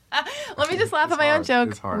 Let me just laugh at my own joke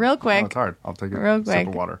It's hard. real quick. No, it's hard. I'll take a Real sip quick.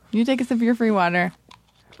 of water. You take a sip of your free water.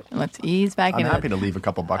 Let's ease back I'm into happy to leave a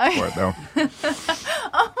couple bucks for it, though.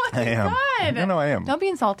 I am. God. No, I am. Don't be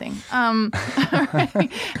insulting.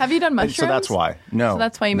 Have you done mushrooms? So that's why. No. So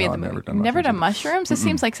that's why you made No, the I've movie. never done Never done mushrooms. mushrooms? This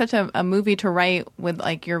seems like such a movie to write with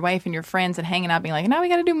like your wife and your friends and hanging out, being like, now we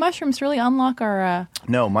got to do mushrooms to really unlock our.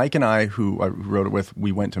 No, Mike and I, who I wrote it with,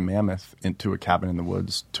 we went to Mammoth into a cabin in the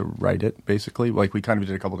woods to write it. Basically, like we kind of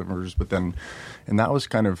did a couple different versions, but then, and that was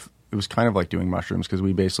kind of like doing mushrooms because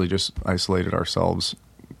we basically just isolated ourselves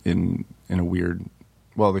in a weird.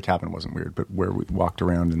 Well, the cabin wasn't weird, but where we walked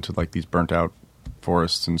around into like these burnt out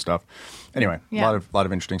forests and stuff. Anyway, Yeah. a lot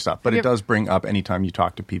of interesting stuff. But Have it you- does bring up anytime you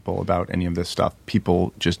talk to people about any of this stuff.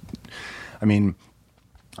 People just, I mean,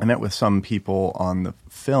 I met with some people on the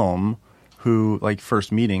film who, like,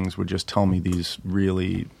 first meetings would just tell me these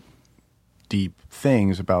really deep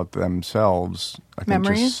things about themselves. I think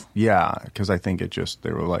Memories? because I think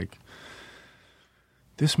they were like,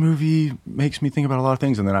 this movie makes me think about a lot of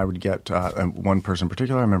things. And then I would get one person in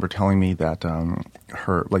particular, I remember telling me that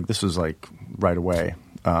her, like, this was like right away.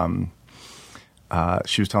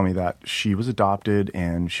 She was telling me that she was adopted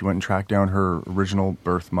and she went and tracked down her original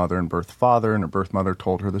birth mother and birth father, and her birth mother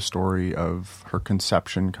told her the story of her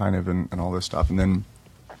conception kind of and all this stuff. And then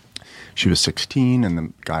she was 16 and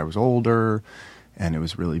the guy was older and it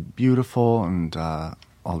was really beautiful and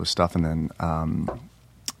all this stuff. And then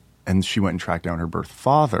and she went and tracked down her birth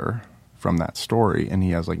father from that story, and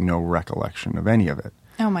he has like no recollection of any of it.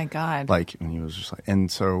 Oh my God. Like, and he was just like,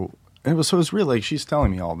 and so it was really like she's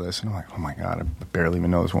telling me all this, and I'm like, oh my God, I barely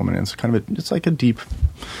even know this woman. And it's kind of it's like a deep,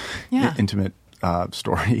 Yeah. intimate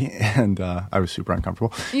story, and I was super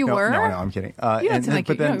uncomfortable. You were? No, I'm kidding. You don't seem like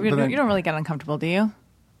you don't really get uncomfortable, do you?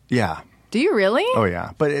 Yeah. Do you really? Oh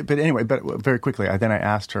yeah, but anyway, very quickly, I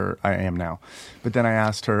asked her. I am now, but then I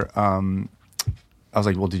asked her. I was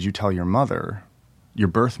like, "Well, did you tell your mother, your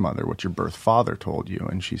birth mother, what your birth father told you?"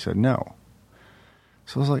 And she said no.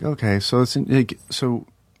 So I was like, "Okay, so it's so."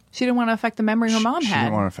 She didn't want to affect the memory her mom had. She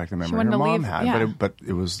didn't want to affect the memory her mom had, yeah. but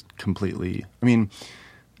it was completely. I mean,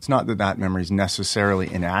 it's not that memory is necessarily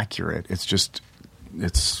inaccurate. It's just.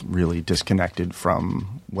 It's really disconnected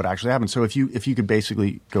from what actually happened. So if you could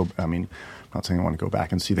basically go, I mean, I'm not saying I want to go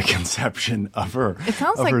back and see the conception of her. It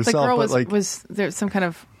sounds like herself, the girl was there. Some kind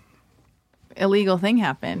of illegal thing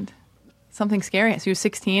happened. Something scary. So he was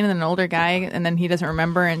 16, and then an older guy, and then he doesn't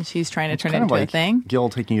remember, and she's trying to turn it into a thing. Gil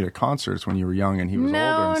taking you to concerts when you were young, and he was older.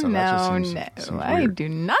 And so that just seems I weird. do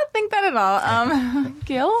not think that at all.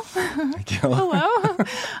 Gil,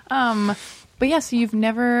 hello. But yeah, so you've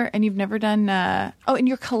never done. And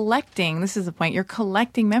you're collecting. This is the point. You're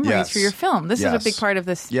collecting memories for your film. This is a big part of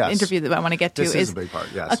this interview that I want to get to. This is a big part.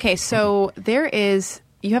 Yes. Okay, so there is.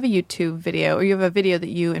 You have a YouTube video, or you have a video that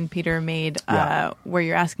you and Peter made where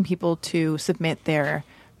you're asking people to submit their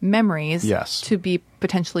memories to be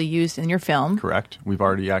potentially used in your film. Correct. We've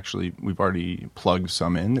already plugged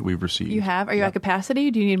some in that we've received. You have? Are you at capacity?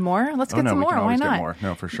 Do you need more? Let's get some more. Why not? Get more.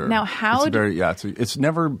 No, for sure. Now, it's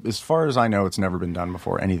never, as far as I know, it's never been done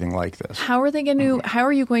before, anything like this. How are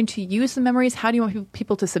you going to use the memories? How do you want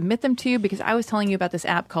people to submit them to you? Because I was telling you about this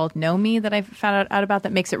app called Know Me that I found out about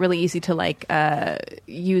that makes it really easy to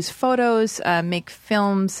use photos, make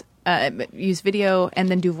films, use video, and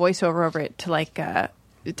then do voiceover over it to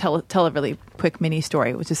tell a really quick mini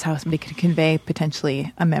story, which is how somebody could convey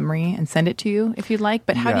potentially a memory and send it to you if you'd like.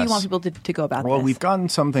 But how do you want people to go about this? Well, we've gotten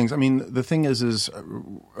some things. I mean, the thing is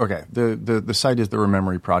okay, the site is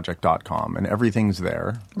therememoryproject.com, and everything's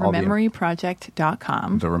there.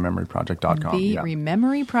 Rememoryproject.com. Therememoryproject.com.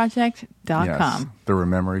 Rememoryproject.com. Yes,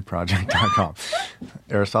 therememoryproject.com.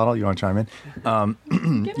 Aristotle, you want to chime in?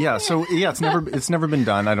 It's never been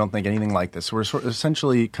done. I don't think anything like this. We're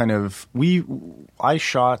essentially kind of I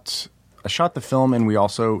shot the film, and we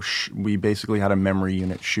also we basically had a memory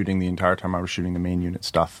unit shooting the entire time I was shooting the main unit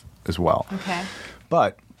stuff as well. Okay.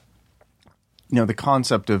 But the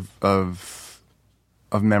concept of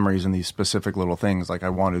memories and these specific little things, like I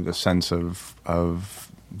wanted a sense of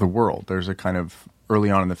the world. There's a kind of early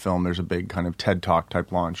on in the film, there's a big kind of TED Talk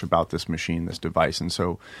type launch about this machine, this device, and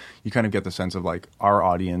so you kind of get the sense of like our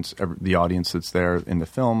audience, the audience that's there in the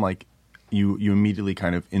film, like you immediately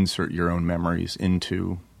kind of insert your own memories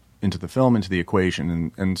into the film, into the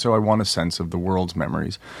equation, and so I want a sense of the world's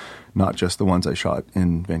memories, not just the ones I shot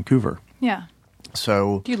in Vancouver. Yeah.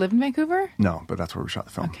 So, do you live in Vancouver? No, but that's where we shot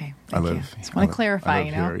the film. Okay, I live. Just want to clarify,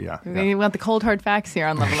 Here, yeah. We want the cold hard facts here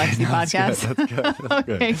on Love Alexi podcast. That's good.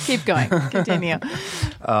 Okay, keep going. Continue.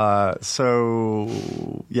 So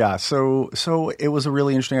it was a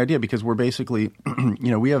really interesting idea because we're basically,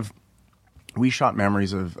 we shot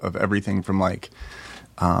memories of everything from like.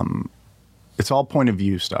 It's all point of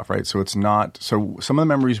view stuff, right? So it's not. So some of the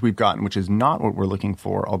memories we've gotten, which is not what we're looking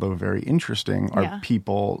for, although very interesting, are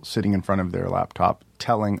people sitting in front of their laptop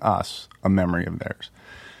telling us a memory of theirs.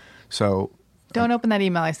 So don't open that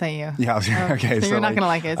email I sent you. Yeah. Okay. So you're not going to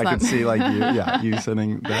like it. I could see like you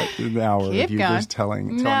sending that an hour of you just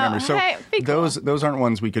telling memories. So those aren't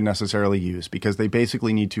ones we could necessarily use because they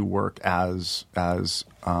basically need to work as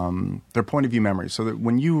their point of view memories. So that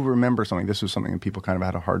when you remember something, this was something that people kind of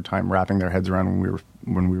had a hard time wrapping their heads around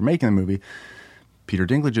when we were making the movie. Peter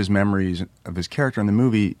Dinklage's memories of his character in the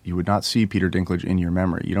movie, you would not see Peter Dinklage in your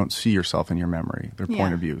memory. You don't see yourself in your memory, their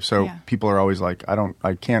point of view. So people are always like,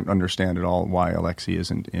 I can't understand at all why Alexi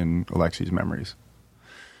isn't in Alexi's memories.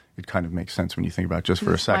 It kind of makes sense when you think about it just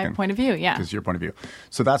for a second. My point of view, yeah. Because your point of view.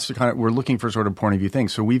 So that's the kind of, we're looking for sort of point of view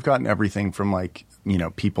things. So we've gotten everything from like,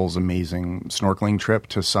 people's amazing snorkeling trip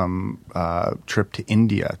to some trip to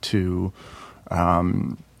India to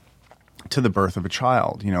the birth of a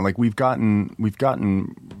child. Like we've gotten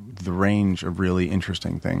the range of really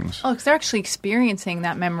interesting things. Oh, because they're actually experiencing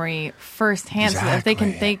that memory firsthand. Exactly. So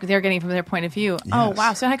that they're getting it from their point of view. Yes. Oh,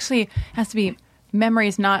 wow. So it actually has to be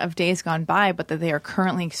memories not of days gone by, but that they are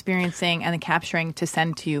currently experiencing and then capturing to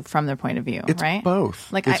send to you from their point of view, it's right?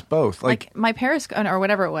 Both. Like it's both. Like my Periscope or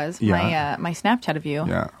whatever it was, my Snapchat of you.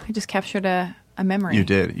 Yeah. I just captured a memory. You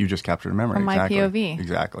did. You just captured a memory. From my exactly. POV.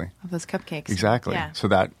 Exactly. Of those cupcakes. Exactly. Yeah. So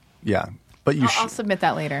that, But you I'll submit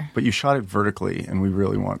that later. But you shot it vertically, and we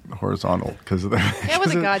really want horizontal because of the. It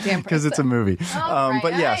was a goddamn because it's a movie. Right.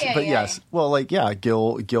 But yes, Well,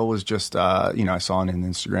 Gil was just I saw on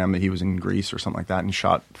Instagram that he was in Greece or something like that and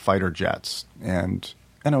shot fighter jets, and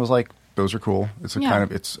I was like, those are cool. It's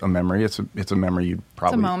it's a memory. It's a memory you'd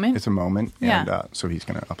probably. It's a moment. It's a moment, Yeah. and so he's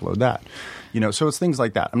going to upload that. So it's things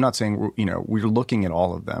like that. I'm not saying we're looking at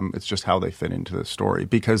all of them. It's just how they fit into the story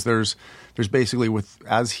because there's basically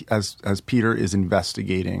as Peter is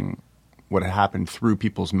investigating what had happened through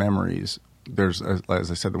people's memories. There's,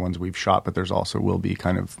 as I said, the ones we've shot, but there's also will be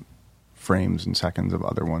kind of frames and seconds of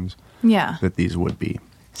other ones. Yeah. That these would be.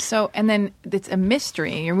 So, and then it's a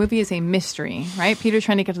mystery. Your movie is a mystery, right? Peter's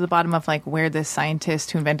trying to get to the bottom of like where this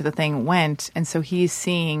scientist who invented the thing went, and so he's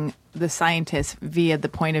seeing the scientist via the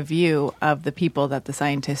point of view of the people that the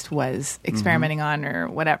scientist was experimenting on or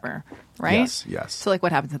whatever, right? Yes. So, like,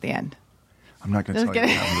 what happens at the end? I'm not going to tell you what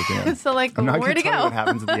happens at the end. So, like, I'm not where to tell go? you what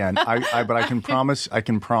happens at the end. But I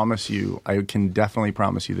can promise you. I can definitely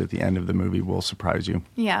promise you that the end of the movie will surprise you.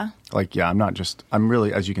 Yeah. I'm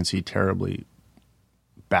really, as you can see, terribly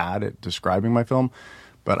bad at describing my film,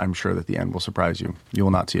 but I'm sure that the end will surprise you. You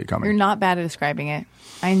will not see it coming. You're not bad at describing it.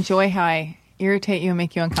 I enjoy how I irritate you and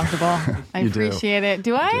make you uncomfortable. I appreciate it.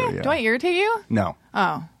 Do I? Yeah. Do I irritate you? No.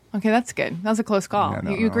 Oh, okay, that's good. That was a close call. Yeah,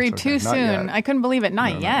 no, you agreed it's too okay. Not soon. yet. I couldn't believe it.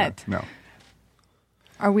 Not No, yet. No.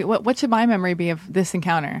 Are we? What should my memory be of this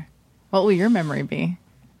encounter? What will your memory be?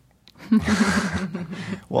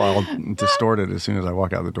 Well, I'll distort it as soon as I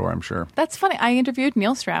walk out the door, I'm sure. That's funny. I interviewed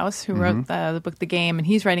Neil Strauss, who wrote the book The Game, and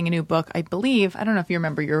he's writing a new book. I believe. I don't know if you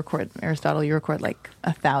remember. You record, Aristotle. You record like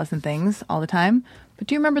 1,000 things all the time. But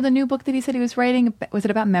do you remember the new book that he said he was writing? Was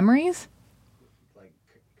it about memories? Like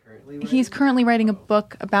currently. He's currently writing a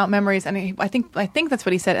book about memories, and I think that's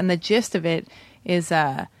what he said. And the gist of it is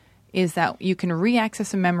that you can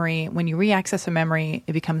re-access a memory. When you re-access a memory,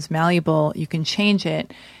 it becomes malleable. You can change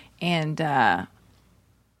it, and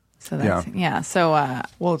so that's So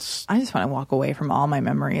well, it's I just want to walk away from all my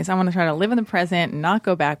memories. I want to try to live in the present and not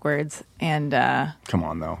go backwards. And come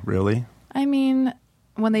on, though, really. I mean,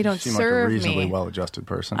 when they don't You seem serve like a reasonably me, well-adjusted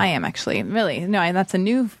person. I am actually really no. That's a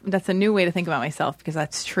new way to think about myself because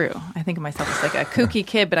that's true. I think of myself as like a kooky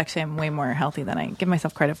kid, but actually I'm way more healthy than I give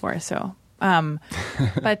myself credit for. So,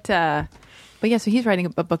 but yeah. So he's writing a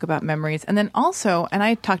book about memories, and then also, and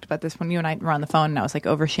I talked about this when you and I were on the phone, and I was like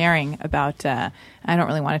oversharing about. I don't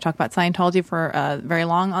really want to talk about Scientology for very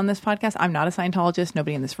long on this podcast. I'm not a Scientologist.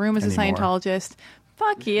 Nobody in this room is Anymore. a Scientologist.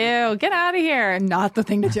 Fuck you. Get out of here. Not the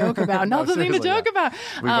thing to joke about. Not the thing to seriously, joke about.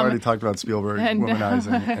 We've already talked about Spielberg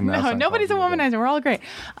womanizing. And now No, nobody's a Scientology. womanizer. We're all great.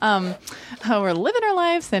 We're living our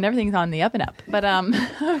lives and everything's on the up and up. But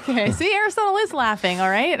okay. See, Aristotle is laughing. All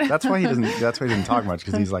right. That's why he didn't talk much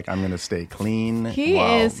because he's like, I'm going to stay clean. He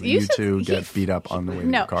while is. You two get beat up on the way to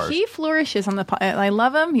No, the cars. he flourishes on the. I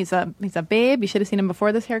love him. He's a babe. You should have seen him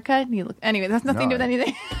before this haircut. Anyway, that's nothing to do with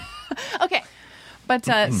anything. Okay. But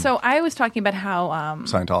so I was talking about how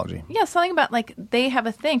Scientology. Yeah, something about like they have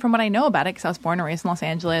a thing from what I know about it because I was born and raised in Los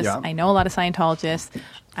Angeles. Yeah. I know a lot of Scientologists.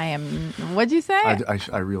 I am. What'd you say?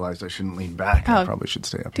 I realized I shouldn't lean back. I probably should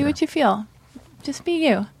stay up Do here. what you feel. Just be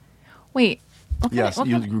you. Wait. Yes,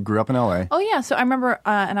 you grew up in L.A. Oh yeah. So I remember,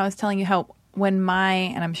 and I was telling you how when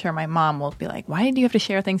and I'm sure my mom will be like, "Why do you have to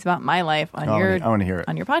share things about my life on I your? want to hear it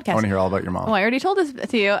on your podcast." I want to hear all about your mom. Oh, I already told this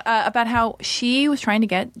to you about how she was trying to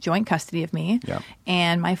get joint custody of me, Yeah.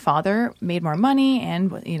 and my father made more money,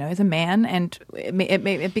 and is a man, and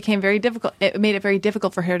it became very difficult. It made it very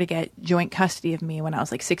difficult for her to get joint custody of me when I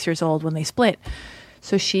was like 6 years old when they split.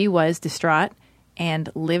 So she was distraught and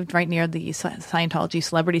lived right near the Scientology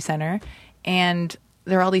Celebrity Center, and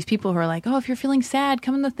there are all these people who are like, oh, if you're feeling sad,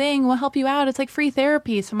 come in the thing. We'll help you out. It's like free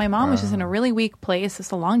therapy. So my mom was just in a really weak place. This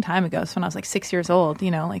is a long time ago. So when I was like 6 years old,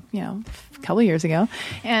 a couple years ago.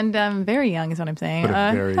 And very young is what I'm saying. But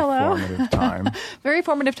a very hello. formative time. Very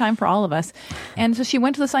formative time for all of us. And so she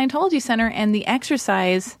went to the Scientology Center and the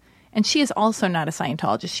exercise, and she is also not a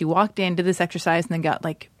Scientologist. She walked in, did this exercise, and then got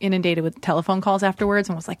like inundated with telephone calls afterwards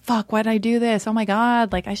and was like, fuck, why did I do this? Oh my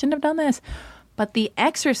God, like I shouldn't have done this. But the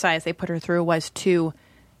exercise they put her through was to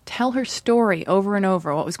tell her story over and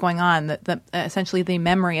over, what was going on, essentially the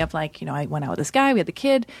memory of like, I went out with this guy, we had the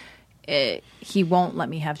kid, he won't let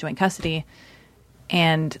me have joint custody.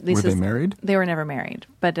 And Were they married? They were never married.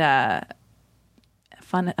 But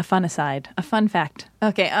a fun aside, a fun fact.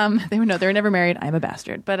 Okay, they were never married. I'm a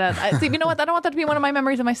bastard. But so you know what? I don't want that to be one of my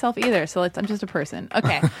memories of myself either. So I'm just a person.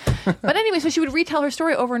 Okay. But anyway, so she would retell her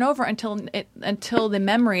story over and over until the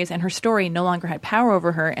memories and her story no longer had power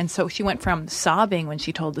over her. And so she went from sobbing when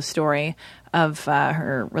she told the story of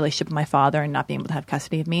her relationship with my father and not being able to have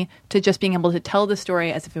custody of me to just being able to tell the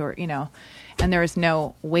story as if it were, and there was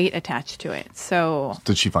no weight attached to it. So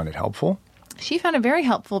Did she find it helpful? she found it very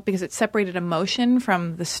helpful because it separated emotion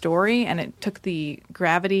from the story, and it took the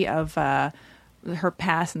gravity of her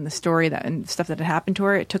past and the story and stuff that had happened to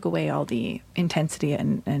her. It took away all the intensity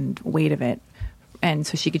and weight of it, and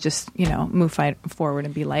so she could just move forward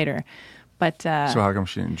and be lighter. But So how come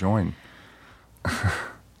she didn't join?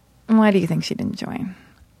 why do you think she didn't join?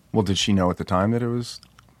 Well, did she know at the time that it was?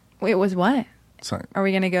 Wait, it was what? Are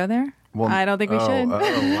we going to go there? Well, I don't think we should.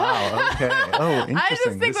 Oh, wow. Okay. Oh,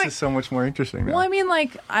 interesting. think, This is so much more interesting now. Well, I mean,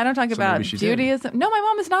 I don't talk about maybe she Judaism. No, my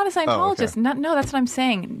mom is not a Scientologist. okay. No, that's what I'm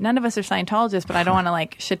saying. None of us are Scientologists, but I don't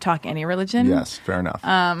want to shit talk any religion. Yes, fair enough.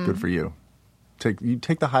 Good for you. You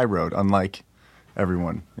take the high road, unlike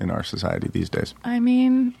everyone in our society these days. I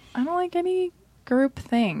mean, I don't like any group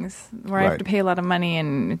things where I have Right. to pay a lot of money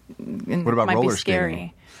and What about it might roller be scary.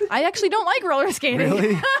 skating? I actually don't like roller skating.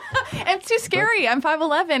 Really? It's too scary. I'm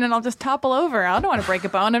 5'11" and I'll just topple over. I don't want to break a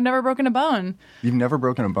bone. I've never broken a bone. You've never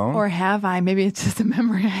broken a bone? Or have I? Maybe it's just a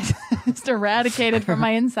memory I just eradicated from my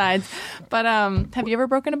insides. But have you ever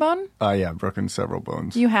broken a bone? Yeah, I've broken several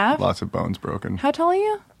bones. You have? Lots of bones broken. How tall are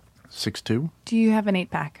you? 6'2"? Do you have an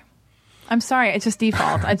 8-pack? I'm sorry. It's just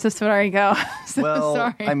default. It's just where I go. So Well,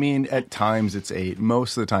 sorry. I mean, at times it's 8.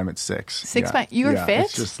 Most of the time it's 6. 6-pack. You are fit?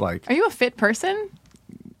 It's just like... Are you a fit person?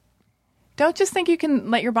 Don't just think you can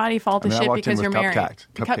let your body fall to I shit walked in because with you're married.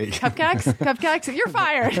 cupcakes. Cupcakes? You're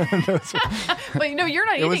fired. But you're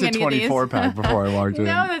not It was eating a any of these. 24-pack before I walked in.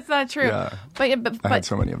 No, that's not true. Yeah. But I had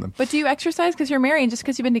so many of them. But do you exercise because you're married? Just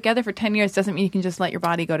because you've been together for 10 years doesn't mean you can just let your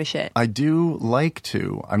body go to shit. I do like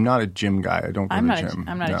to. I'm not a gym guy. I don't go I'm to not the a- gym.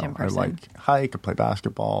 I'm not a gym person. I like hike. I play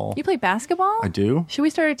basketball. You play basketball? I do. Should we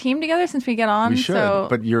start a team together since we get on? We should. So,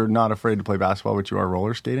 But you're not afraid to play basketball, but you are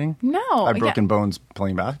roller skating? no. I've broken Yeah. bones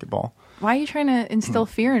playing basketball. Why are you trying to instill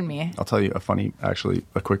fear in me? I'll tell you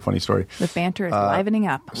a quick funny story. The banter is livening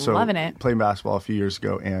up. So Loving it. playing basketball a few years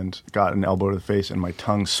ago and got an elbow to the face and my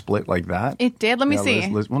tongue split like that. It did? Let me Yeah, see.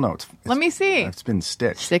 Well, no, it's Let me see. It's been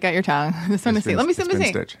stitched. Stick out your tongue. Just want to It's see. been- Let me see. it's Let me been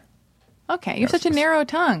see. stitched. Okay, you have such a it's- narrow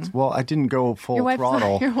tongue. Well, I didn't go full Your wife's-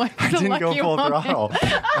 throttle. your wife's I a didn't go lucky full woman. throttle.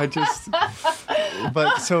 I just,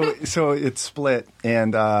 but so it split,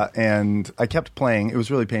 and I kept playing. It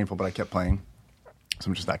was really painful, but I kept playing. So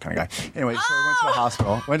I'm just that kind of guy. Anyway, so I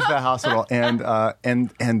went to the hospital.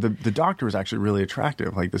 And the doctor was actually really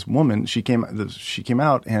attractive. Like this woman, she came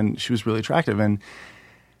out and she was really attractive, and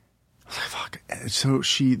I was like, fuck. So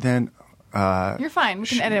she then. You're fine. We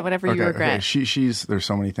can edit whatever you regret. Okay. She's there's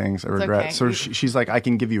so many things I regret. okay. So she's like, I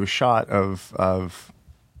can give you a shot of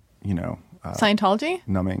Scientology?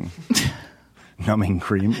 numbing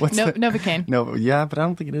cream. What's No, that? Novocaine. No, yeah, but I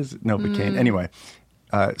don't think it is Novocaine. Anyway,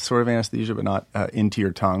 sort of anesthesia, but not into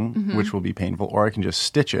your tongue, which will be painful. Or I can just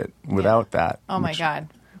stitch it without that. Oh my God.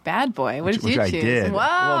 Bad boy. What did Which you I choose? did. Whoa.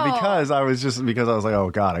 Well, because I was like, oh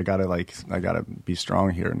God, I gotta be strong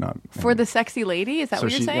here, and not For the sexy lady? Is that so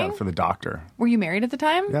what you're saying? Yeah, for the doctor. Were you married at the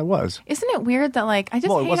time? Yeah, I was. Isn't it weird that I just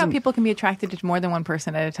Well, it hate how wasn't- people can be attracted to more than one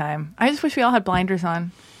person at a time. I just wish we all had blinders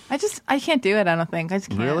on. I can't do it. I don't think. I just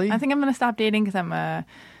can't. Really? I think I'm going to stop dating because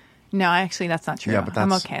no, actually, that's not true. Yeah, but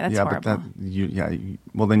I'm okay. That's horrible.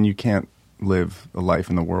 Well, then you can't live a life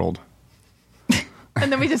in the world. And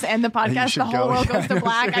then we just end the podcast. should The whole go- world goes to yeah,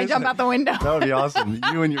 black. I seriously. jump out the window. That would be awesome.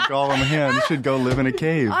 You and your Gollum hand should go live in a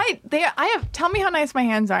cave. Tell me how nice my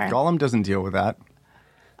hands are. Gollum doesn't deal with that.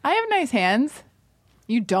 I have nice hands.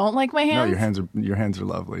 You don't like my hands? No, your hands are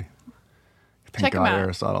lovely. Thank Check 'em God out.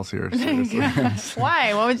 Aristotle's here. Seriously.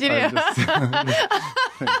 Why? What would you do?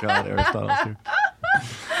 Thank God Aristotle's here.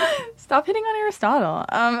 Stop hitting on Aristotle.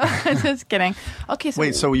 Just kidding. Okay, so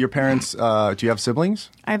Wait, so your parents? Do you have siblings?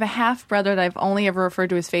 I have a half brother that I've only ever referred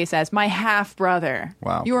to his face as my half brother.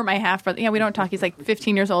 Wow. You are my half brother. Yeah, we don't talk. He's like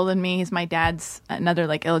 15 years older than me. He's my dad's another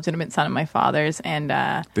illegitimate son of my father's, and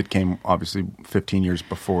That came obviously 15 years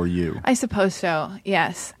before you. I suppose so.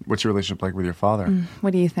 Yes. What's your relationship like with your father?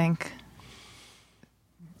 What do you think?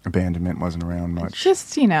 Abandonment wasn't around much.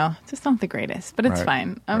 Just not the greatest, but it's Right,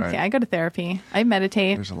 fine. Okay, right. I go to therapy. I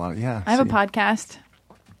meditate. There's a lot of I have a podcast.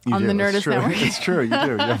 You on do. the It's Nerdist true. Network. It's true. You do.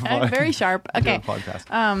 You have a I'm pod- very sharp. you do Okay. a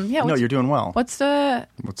podcast. Yeah. No, you're doing well. What's the?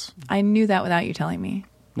 What's I knew that without you telling me.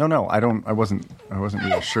 No, I don't. I wasn't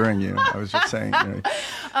reassuring you. I was just saying,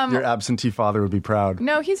 your absentee father would be proud.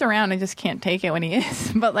 No, he's around. I just can't take it when he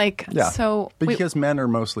is. But like, Yeah. so because men are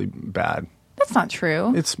mostly bad. that's not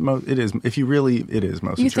true. It is. If you really, it is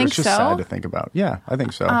mostly You true. think It's just so? sad to think about. Yeah, I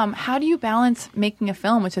think so. How do you balance making a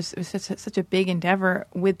film, which is such a big endeavor,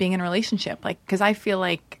 with being in a relationship? Like, because I feel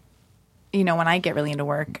like, when I get really into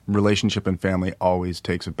work, Relationship and family always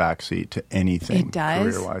takes a backseat to anything. it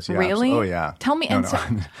does. Career-wise. Yeah. Really? Oh yeah. Tell me. No, and no. so,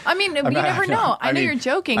 I mean, you never know. I know mean, you're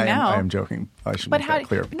joking I now. am joking. I should But make how? that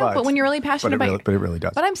clear. No, but when you're really passionate but about, it really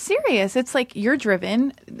does. But I'm serious. It's like you're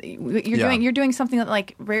driven. You're doing something that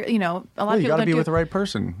like a lot Well, of you people got to don't be do. with the right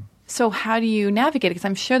person. So how do you navigate it? Because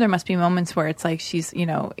I'm sure there must be moments where it's like she's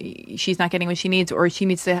not getting what she needs, or she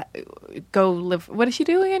needs to go live. What does she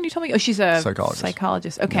do again? You told me. Oh, she's a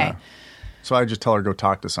Psychologist. Okay. Yeah. So I just tell her go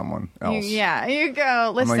talk to someone else. You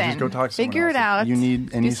go. Listen, I'm like, just go talk to someone figure else. it out. If you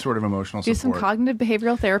need any sort of emotional do support. some cognitive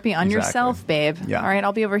behavioral therapy on Exactly. yourself, babe. Yeah. All right,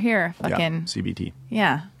 I'll be over here. Yeah, Fucking CBT.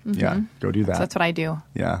 yeah. Mhm. Yeah, go do that. So that's what I do.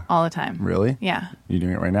 Yeah. All the time. Really? Yeah. You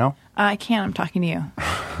doing it right now? I can't. I'm talking to you.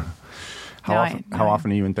 How No, often? How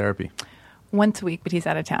often are you in therapy? Once a week, but he's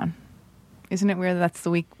out of town. Isn't it weird that that's the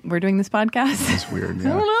week we're doing this podcast? It's weird.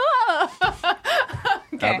 Yeah.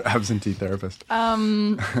 Okay. Absentee therapist.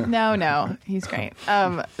 No, he's great.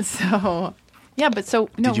 So, yeah, but so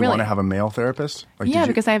no, Did you really. want to have a male therapist? Like, Yeah, did you-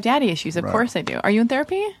 because I have daddy issues. Of Right. course I do. Are you in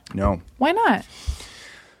therapy? no. Why not?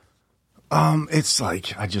 It's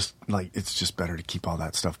like it's just better to keep all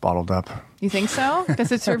that stuff bottled up. You think so?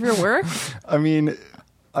 Does it serve your work? I mean,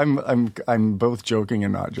 I'm both joking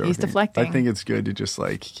and not joking. He's deflecting. I think it's good to just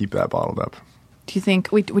keep that bottled up. Do you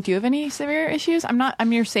think? Would you have any severe issues? I'm not.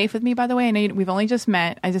 You're safe with me, by the way. I know we've only just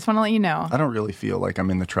met. I just want to let you know. I don't really feel like I'm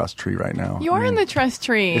in the trust tree right now. You are in the trust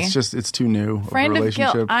tree. It's too new. Friend of a of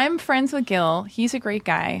relationship. Gil. I'm friends with Gil. He's a great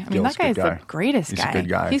guy. I mean, Gil's that guy a is good the guy. greatest He's a guy. good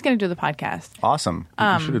guy. He's going to do the podcast. Awesome.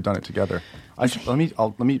 We should have done it together. Let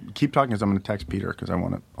me keep talking because I'm going to text Peter because I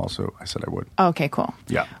want to also. I said I would. Okay, cool.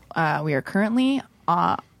 Yeah. We are currently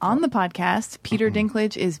on the podcast. Peter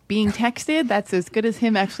Dinklage is being texted. That's as good as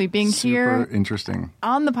him actually being Super here interesting.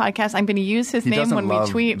 on the podcast. I'm going to use his He name doesn't when love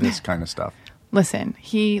we tweet. this kind of stuff. Listen,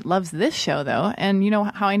 he loves this show though, and you know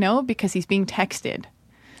how I know? Because he's being texted.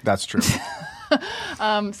 That's true.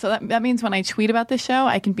 So that means when I tweet about this show,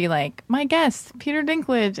 I can be like, my guest, Peter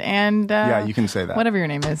Dinklage, and Yeah, you can say that. whatever your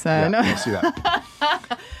name is. Yeah, no. you'll see that.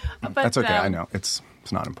 But, That's okay. I know it's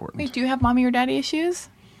not important. Wait, do you have mommy or daddy issues?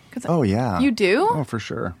 'Cause Oh yeah, You do? Oh, for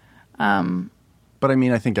sure. But I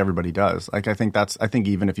mean, I think everybody does. I think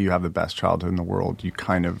even if you have the best childhood in the world, you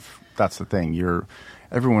kind of that's the thing.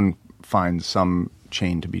 Everyone finds some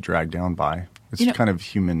chain to be dragged down by. It's kind of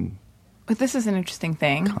human But this is an interesting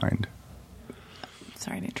thing. kind.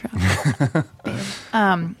 Sorry to interrupt.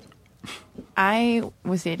 Babe. I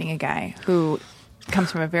was dating a guy who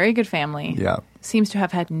comes from a very good family. Yeah. Seems to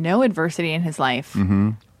have had no adversity in his life,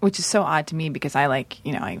 which is so odd to me because I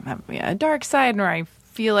I have a dark side where I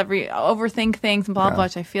feel overthink things and blah, Yeah. blah,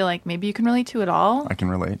 which I feel like maybe you can relate to it all. I can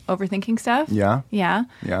relate. Overthinking stuff. Yeah. Yeah.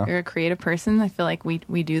 Yeah. You're a creative person. I feel like we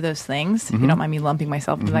do those things. If you don't mind me lumping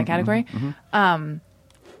myself into that category. And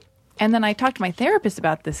then I talked to my therapist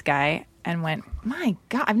about this guy and went, my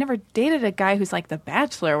God, I've never dated a guy who's like The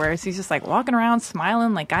Bachelor, where he's just like walking around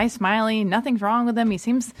smiling, like guy smiley, nothing's wrong with him. He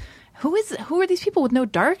seems, who are these people with no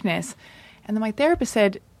darkness? And then my therapist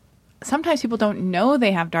said, sometimes people don't know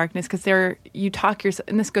they have darkness because you talk yourself,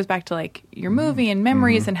 and this goes back to like your movie and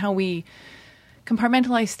memories and how we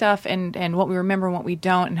compartmentalize stuff and what we remember and what we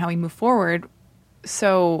don't and how we move forward.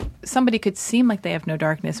 So somebody could seem like they have no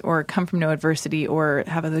darkness or come from no adversity or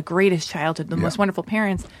have the greatest childhood, the most wonderful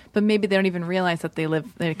parents, but maybe they don't even realize that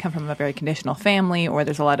they come from a very conditional family, or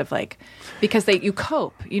there's a lot of because you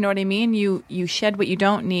cope, you know what I mean? You shed what you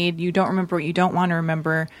don't need, you don't remember what you don't want to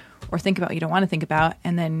remember, or think about what you don't want to think about,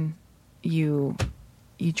 and then you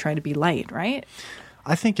try to be light, right?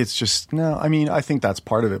 I think it's just I mean, I think that's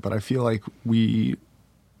part of it, but I feel like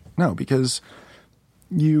because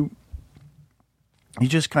you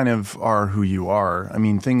just kind of are who you are. I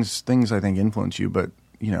mean, things I think influence you, but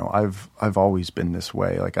I've always been this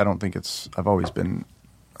way. Like, I don't think I've always been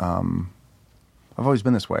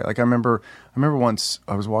this way. Like, I remember once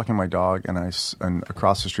I was walking my dog and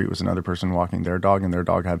across the street was another person walking their dog, and their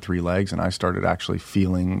dog had 3 legs, and I started actually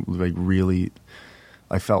feeling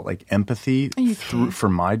I felt like empathy for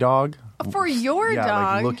my dog. For your yeah,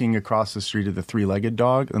 dog? like looking across the street at the 3-legged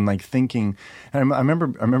dog and like thinking, and I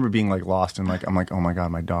remember being like lost and I'm like, oh my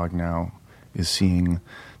God, my dog now is seeing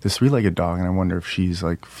this 3-legged dog, and I wonder if she's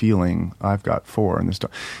like feeling I've got 4 and this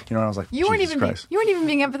dog. And I was like, You weren't even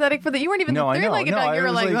being empathetic for that. You weren't even the 3-legged dog. You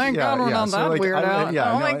were like, thank God we're not that weirdo.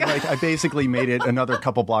 My God. Like I basically made it another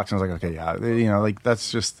couple blocks, and I was like, okay, like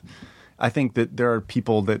that's just. I think that there are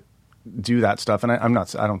people that do that stuff, and I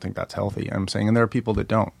don't think that's healthy. I'm saying, and there are people that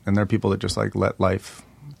don't, and there are people that just like let life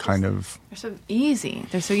kind of. They're so easy.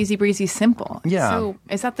 They're so easy breezy, simple. Yeah. So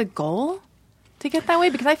is that the goal? To get that way?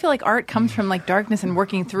 Because I feel like art comes from like darkness and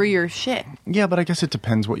working through your shit. Yeah, but I guess it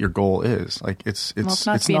depends what your goal is. Like it's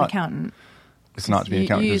not to be an accountant. It's not to be an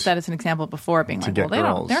accountant. You used that as an example before, being like,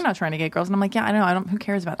 well, they're not trying to get girls, and I'm like, yeah, I know. Who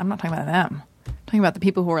cares about? I'm not talking about them. I'm talking about the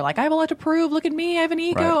people who are like, I have a lot to prove. Look at me. I have an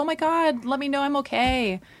ego. Right. Oh my God, let me know I'm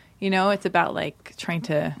okay. You know, it's about like trying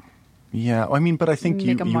to. Yeah, I mean, but I think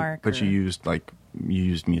you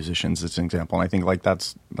used musicians as an example, and I think like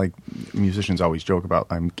that's like musicians always joke about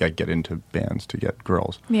I get into bands to get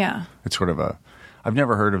girls. Yeah, it's sort of a. I've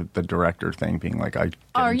never heard of the director thing being like I.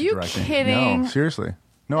 Are you directing. kidding? No, seriously.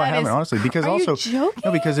 No, I haven't honestly because Are also you joking?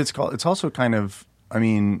 No, because it's also kind of. I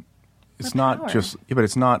mean, it's not just but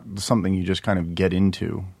it's not something you just kind of get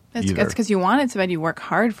into. It's because you want it so bad you work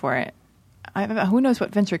hard for it. Who knows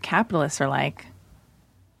what venture capitalists are like?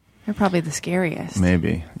 They're probably the scariest.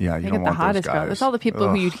 Maybe, yeah. You they don't get want the hottest those guys. That's all the people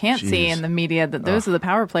who you can't see in the media. Those are the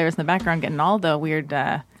power players in the background getting all the weird.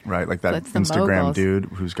 Right, like that that's the Instagram moguls. dude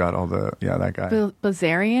who's got all the that guy.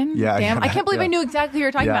 Bazarian? Yeah, damn! yeah, I can't believe I knew exactly who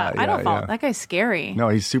you're talking about. I don't follow. Yeah. That guy's scary. No,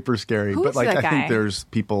 he's super scary. Who's but like that I guy? think there's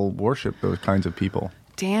people worship those kinds of people.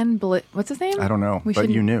 What's his name? I don't know, but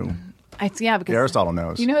you knew. Because Aristotle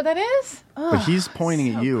knows. You know who that is? But he's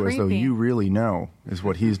pointing at you as though you really know is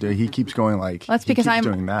what he's doing. He keeps going like. Well, that's because he keeps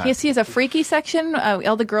doing that. He has a freaky section.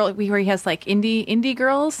 All the girl where he has like indie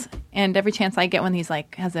girls, and every chance I get when he's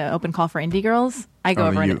like has an open call for indie girls, I go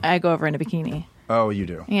over in a bikini. Oh, you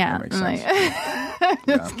do. Yeah, that makes sense.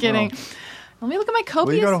 Just kidding. Well, let me look at my copious.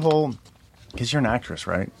 Well, you got a whole because you're an actress,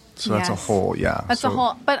 right? So that's a whole. Yeah, that's a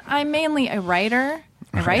whole. But I'm mainly a writer.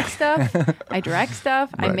 I write stuff, I direct stuff,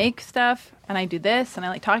 I make stuff, and I do this, and I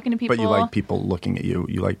like talking to people. But you like people looking at you.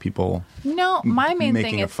 You like people. No, my main thing is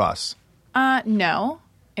making a fuss. No,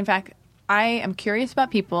 in fact, I am curious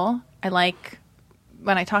about people. I like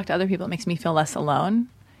when I talk to other people. It makes me feel less alone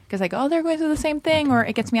because I go, "Oh, they're going through the same thing," or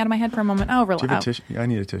it gets me out of my head for a moment. Oh, Do you have a tissue? I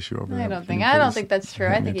need a tissue over there. I don't think that's true.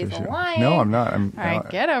 I think he's lying. No, I'm not. All right,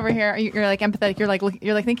 get over here. You're like empathetic.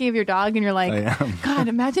 You're like thinking of your dog, and you're like, I am. God,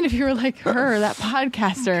 imagine if you were like her, that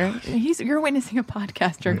podcaster. You're witnessing a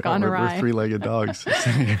podcaster gone awry. We're 3-legged dogs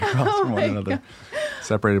sitting across from one another,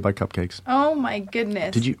 separated by cupcakes. Oh my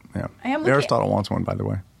goodness! Did you? Yeah. I am. Aristotle wants one, by the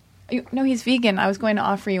way. No, he's vegan. I was going to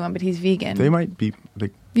offer you one, but he's vegan. They might be.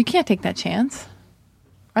 You can't take that chance.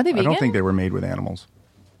 Are they vegan? I don't think they were made with animals.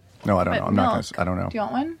 No, I don't know. I'm not going to. I don't know. Do you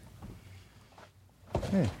want one?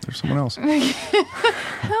 Hey, there's someone else.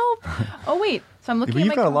 Help! Oh wait, so I'm looking. But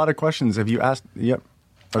you've got a lot of questions. Have you asked? Yep.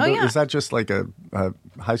 Yeah. Is that just like a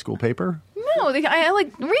high school paper? No, I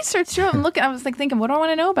like researched through it and looking. I was like thinking, what do I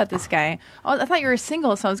want to know about this guy? Oh, I thought you were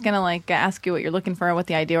single, so I was gonna like ask you what you're looking for, what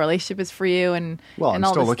the ideal relationship is for you, and well, and I'm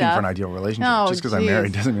all still this looking stuff. for an ideal relationship. Oh, just because I'm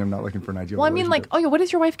married doesn't mean I'm not looking for an ideal. Well, I mean, like, what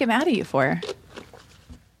does your wife get mad at you for?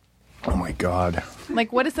 Oh my God!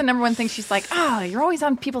 Like, what is the number one thing she's like? You're always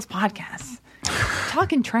on people's podcasts,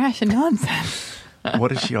 talking trash and nonsense. What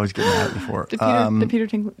does she always get mad at me for? Did Peter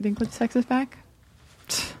Dinklage sex us back?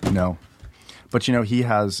 No. But, he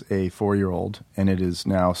has a 4-year-old, and it is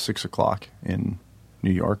now 6 o'clock in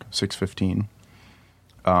New York, 6:15.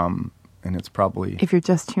 And it's probably... If you're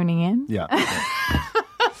just tuning in? Yeah.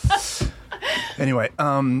 Anyway.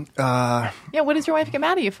 Yeah, what does your wife get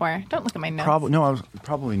mad at you for? Don't look at my notes.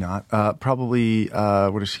 Probably not.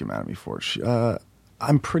 What does she get mad at me for?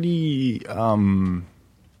 I'm pretty...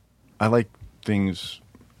 I like things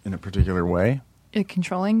in a particular way. A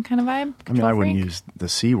controlling kind of vibe? I mean, I wouldn't use the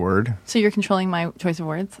C word. So you're controlling my choice of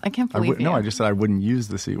words? I can't believe you. No, I just said I wouldn't use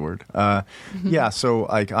the C word. Yeah, so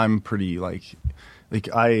like I'm pretty like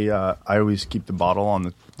I always keep the bottle on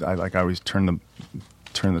the. I always turn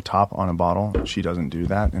the top on a bottle. She doesn't do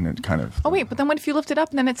that, and it kind of. Oh wait, but then what if you lift it up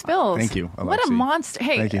and then it spills? Thank you, Alexi. What a monster!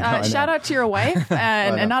 Hey, shout out to your wife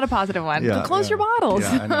and not a positive one. Yeah, Close your bottles.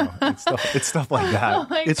 Yeah, I know. It's stuff like that. Oh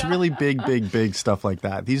my it's God. really big stuff like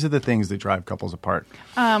that. These are the things that drive couples apart.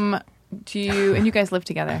 Do you and you guys live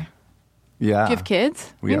together? Yeah. Do you have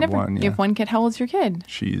kids? We have one. You have one kid. How old's your kid?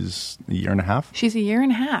 She's a year and a half. She's a year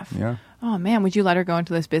and a half. Yeah. Oh man, would you let her go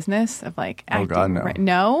into this business of like acting? Oh God, no.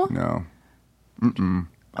 No. No. Mm-mm.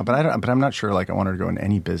 But I'm not sure. Like, I want her to go in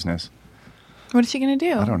any business. What is she going to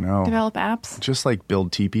do? I don't know. Develop apps? Just like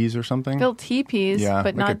build teepees or something. Build teepees, yeah,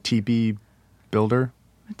 but like not a teepee builder.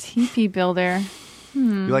 A teepee builder.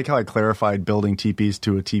 You like how I clarified building teepees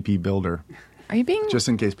to a teepee builder? Are you being... Just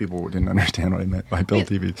in case people didn't understand what I meant by build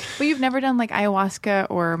teepees. But you've never done like ayahuasca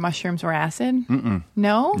or mushrooms or acid? Mm-mm.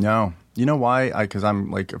 No? No. You know why? Because I'm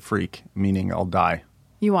like a freak, meaning I'll die.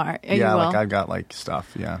 You are? Yeah, you will? like I've got like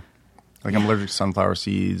stuff, yeah. Like I'm allergic to sunflower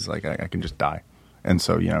seeds, like I can just die. And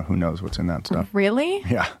so, who knows what's in that stuff. Really?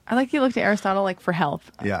 Yeah. I like you looked at Aristotle like for help.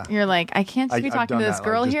 Yeah. You're like, I can't just be I've talking to done this that,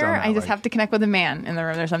 girl like, just here. done that, I just like- have to connect with a man in the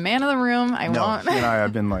room. There's a man in the room. I No, won't. he and I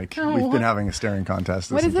have been like, we've been having a staring contest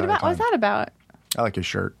this What is it entire about? time. What's that about? I like his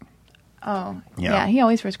shirt. Oh, Yeah. yeah. He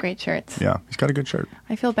always wears great shirts. Yeah, he's got a good shirt.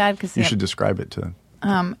 I feel bad because You should describe it to...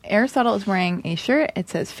 Aristotle is wearing a shirt. It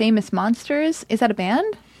says "Famous Monsters." Is that a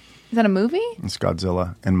band? Is that a movie? It's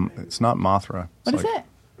Godzilla, and it's not Mothra. What is it?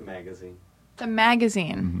 The magazine. The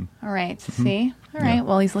magazine. All right. See? All right. Mm-hmm. Yeah.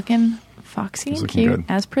 Well, he's looking foxy He's and looking cute, good.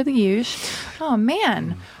 as per the usual. Oh,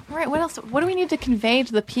 man. All right. What else? What do we need to convey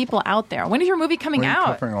to the people out there? When is your movie coming Why are you out?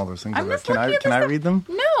 covering all those things? I'm over just there? looking at Can this I stuff. read them?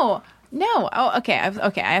 No. No. Oh, okay.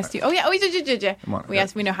 I asked you. Oh, yeah. Oh, yeah. Come on. We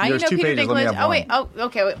asked. We know how There's you know 2 Peter pages. Let me Dinklage. have Oh, wait. one. Oh,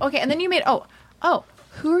 okay. Okay. And then you made. Oh.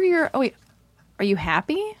 Who are your? Oh, wait. Are you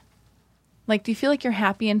happy? Like, do you feel like you're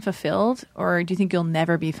happy and fulfilled, or do you think you'll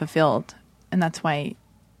never be fulfilled, and that's why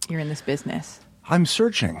you're in this business? I'm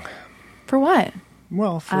searching. For what?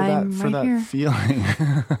 Well, for I'm that right here. feeling.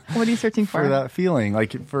 What are you searching for? For that feeling,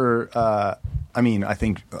 like for, I mean, I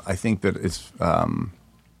think that it's, I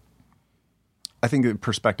think that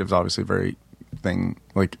perspective's obviously a very thing.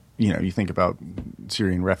 Like, you think about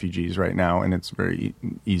Syrian refugees right now, and it's very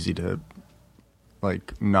easy to,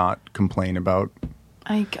 like, not complain about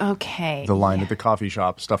Like, okay. the line at the coffee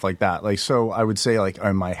shop, stuff like that. Like, so I would say, like,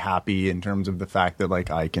 am I happy in terms of the fact that, like,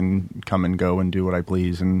 I can come and go and do what I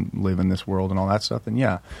please and live in this world and all that stuff? And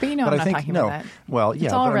yeah. But I'm I not think, talking no. about that. Well, yeah.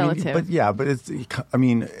 It's all but relative. but it's, I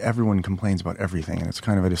mean, everyone complains about everything. And it's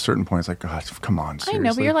kind of at a certain point, it's like, God, come on, seriously. I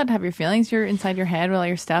know, but you're allowed to have your feelings. You're inside your head with all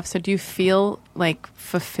your stuff. So do you feel, like,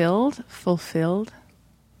 fulfilled?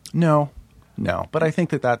 No. But I think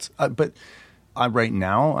that's, right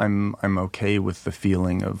now, I'm okay with the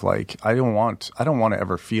feeling of, like, I don't want to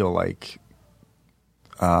ever feel like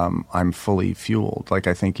I'm fully fueled. Like,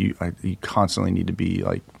 I think you constantly need to be,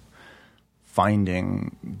 like,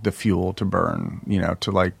 finding the fuel to burn,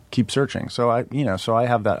 to, like, keep searching. So I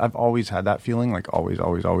have that. I've always had that feeling, like, always.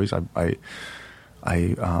 I've always had that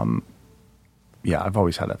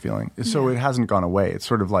feeling. So it hasn't gone away. It's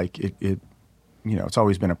sort of like it it's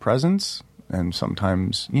always been a presence. And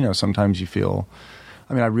sometimes you feel,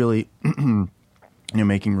 I mean, I really,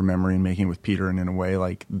 making Remembering and making with Peter, and in a way,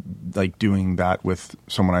 like doing that with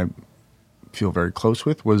someone I feel very close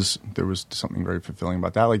with, there was something very fulfilling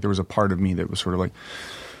about that. Like, there was a part of me that was sort of like,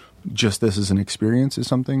 just this as an experience is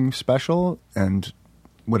something special, and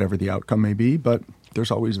whatever the outcome may be, but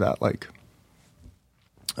there's always that, like,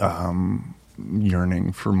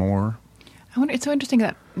 yearning for more. I wonder, it's so interesting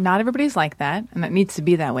that not everybody's like that, and that needs to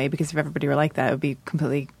be that way, because if everybody were like that, it would be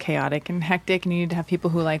completely chaotic and hectic, and you need to have people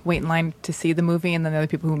who, like, wait in line to see the movie, and then the other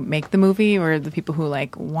people who make the movie, or the people who,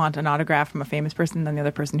 like, want an autograph from a famous person, and then the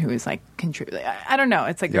other person who is, like, I don't know.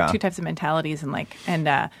 It's like there are two types of mentalities, and, like, I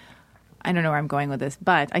don't know where I'm going with this,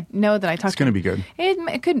 but I know that I talked. It's going to be good.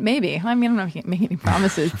 It could, maybe. I mean, I don't know if you can make any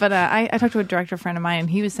promises, but I talked to a director friend of mine, and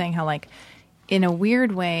he was saying how, like, in a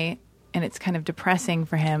weird way, and it's kind of depressing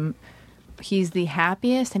for him, he's the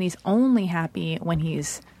happiest, and he's only happy when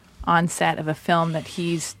he's on set of a film that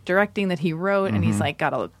he's directing, that he wrote, and he's, like,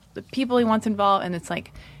 got all the people he wants involved, and it's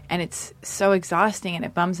like, and it's so exhausting, and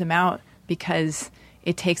it bums him out because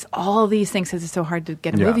it takes all these things, because it's so hard to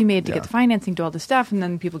get a movie made, to get the financing, do all this stuff, and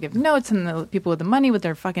then people give notes, and the people with the money with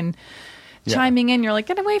their fucking chiming in, you're like,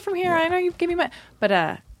 get away from here, I know you gave me money, but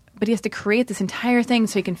he has to create this entire thing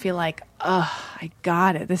so he can feel like, oh, I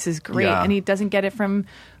got it, this is great, and he doesn't get it from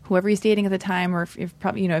whoever he's dating at the time, or if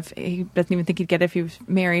probably, if he doesn't even think he'd get it if he was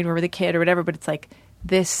married or with a kid or whatever, but it's like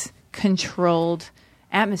this controlled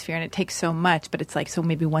atmosphere, and it takes so much, but it's like, so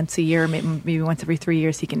maybe once a year, maybe once every 3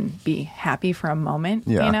 years, he can be happy for a moment,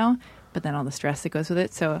 but then all the stress that goes with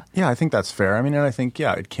it. So yeah, I think that's fair. I mean, and I think,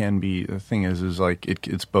 it can be, the thing is like,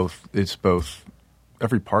 it's both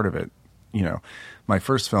every part of it, My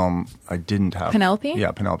first film, I didn't have Penelope.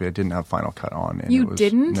 Yeah, Penelope. I didn't have Final Cut on. And You it was,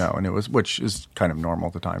 didn't? No, and it was, which is kind of normal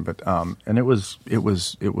at the time, but and it was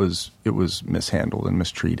mishandled and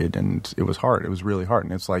mistreated, and it was hard. It was really hard,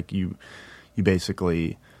 and it's like you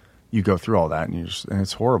basically you go through all that, and and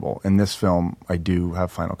it's horrible. In this film, I do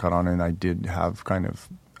have Final Cut on, and I did have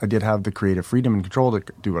the creative freedom and control to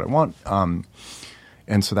do what I want,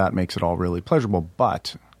 and so that makes it all really pleasurable.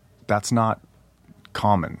 But that's not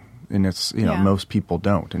common. And it's, most people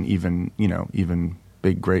don't. And even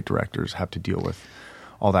big, great directors have to deal with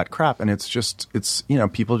all that crap. And it's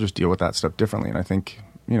people just deal with that stuff differently. And I think,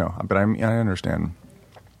 but I understand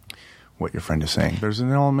what your friend is saying. There's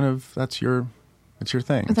an element of it's your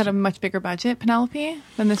thing. Is that a much bigger budget, Penelope,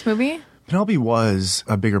 than this movie? Penelope was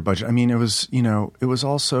a bigger budget. I mean, it was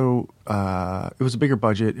also it was a bigger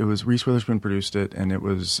budget. It was Reese Witherspoon produced it, and it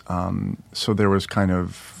was so there was kind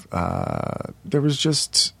of it was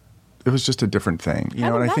just a different thing, How did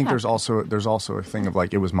And I that think happen? there's also a thing of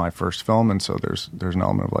like it was my first film, and so there's an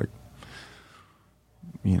element of like,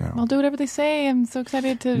 I'll do whatever they say. I'm so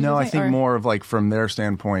excited to. No, I think more of like from their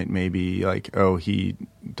standpoint, maybe like, oh, he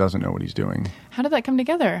doesn't know what he's doing. How did that come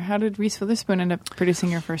together? How did Reese Witherspoon end up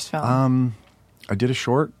producing your first film? I did a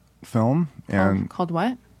short film, and Called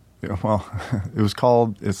what? well, it was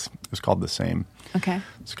called The Same. Okay.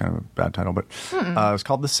 It's kind of a bad title, but it was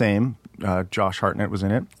called The Same. Josh Hartnett was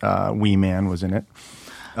in it. Wee Man was in it.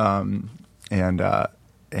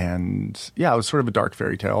 And yeah, it was sort of a dark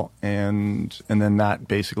fairy tale. And then that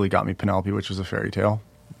basically got me Penelope, which was a fairy tale,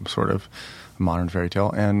 sort of a modern fairy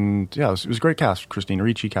tale. And yeah, it was a great cast. Christina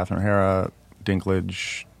Ricci, Catherine O'Hara,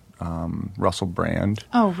 Dinklage, Russell Brand.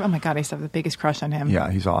 Oh my God! I used to have the biggest crush on him. Yeah,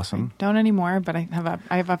 he's awesome. Don't anymore, but I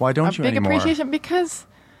have a Why don't you big anymore? appreciation because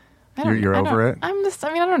You're over it? I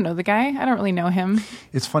don't know the guy. I don't really know him.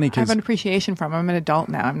 It's funny I have because an appreciation for him. I'm an adult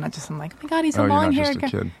now. I'm like, oh my God, he's a Oh, you're not long-haired just a guy.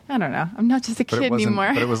 kid. I don't know. I'm not just a kid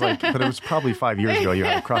anymore. But it was probably 5 years ago you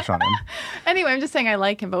had a crush on him. Anyway, I'm just saying I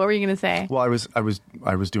like him. But what were you going to say? Well,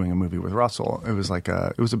 I was doing a movie with Russell. It was like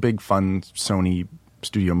it was a big fun Sony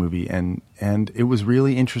studio movie, and it was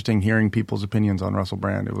really interesting hearing people's opinions on Russell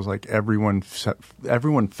Brand. It was like everyone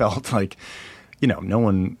felt like, no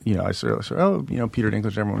one, I sort of Peter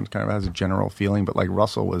Dinklage, everyone kind of has a general feeling, but like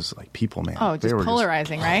Russell was like people, man. Oh, just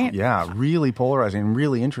polarizing, right? Yeah, really polarizing and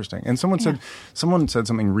really interesting. And someone said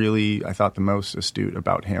something really, I thought, the most astute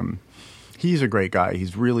about him. He's a great guy.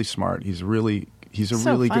 He's really smart. He's really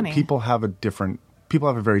funny. good. People have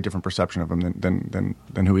a very different perception of him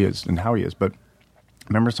than who he is and how he is. But I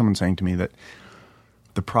remember someone saying to me that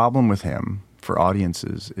the problem with him for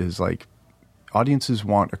audiences is like audiences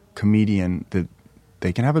want a comedian that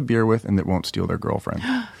they can have a beer with and that won't steal their girlfriend.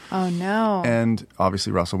 Oh no! And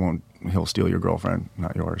obviously Russell won't. He'll steal your girlfriend,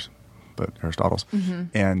 not yours, but Aristotle's. Mm-hmm.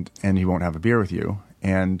 And he won't have a beer with you.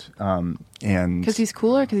 And Because he's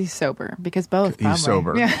cool or because he's sober? Because both. he's probably.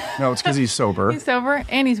 sober. Yeah. No, it's because he's sober. He's sober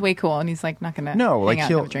and he's way cool and he's like not gonna. No, like hang out and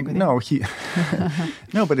he'll have a drink with no you. he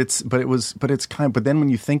no, but it's kind of. But then when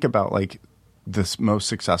you think about like the most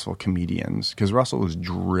successful comedians, because Russell was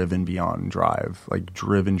driven beyond drive, like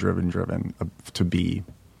driven to be.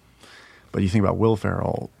 But you think about Will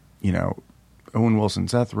Ferrell, Owen Wilson,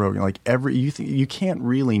 Seth Rogen, like you can't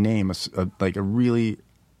really name a really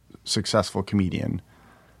successful comedian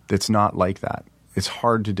that's not like that. It's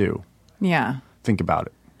hard to do. Yeah. Think about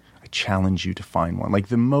it. I challenge you to find one. Like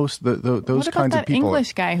those What about kinds that of people.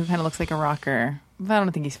 English guy who kind of looks like a rocker? But I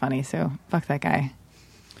don't think he's funny, so fuck that guy.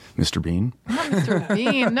 Mr. Bean. Not Mr.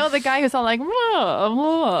 Bean. No, the guy who's all like, "Whoa,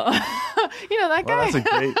 whoa." That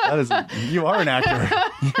guy. You are an actor.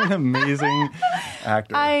 You're an amazing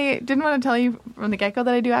actor. I didn't want to tell you from the get-go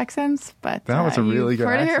that I do accents, but that was a really good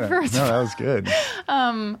heard it accent. here first. No, that was good.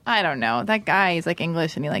 I don't know. That guy, he's like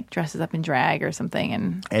English and he like dresses up in drag or something.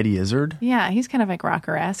 And Eddie Izzard. yeah, he's kind of like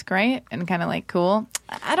rocker-esque, right? And kind of like cool.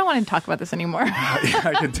 I don't want to talk about this anymore.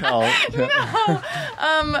 I could tell.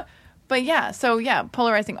 But yeah,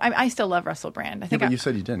 polarizing. I still love Russell Brand. I think but you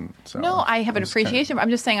said you didn't. So No, I have an appreciation. I'm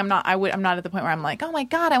just saying I'm not at the point where I'm like, oh my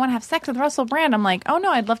God, I want to have sex with Russell Brand. I'm like, oh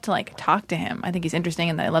no, I'd love to like talk to him. I think he's interesting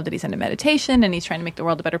and I love that he's into meditation and he's trying to make the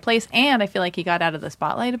world a better place. And I feel like he got out of the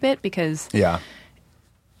spotlight a bit because, he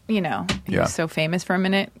was so famous for a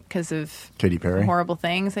minute because of Katy Perry. horrible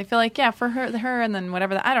things. I feel like, for her and then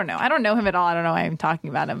whatever. I don't know. I don't know him at all. I don't know why I'm talking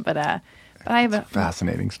about him, but I have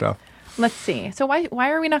Fascinating stuff. Let's see. So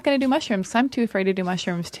why are we not going to do mushrooms? I'm too afraid to do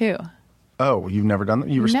mushrooms too. Oh, you've never done that?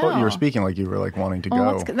 You were No. you were speaking like you were like wanting to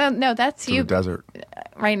Well, go no, that's to you. the desert.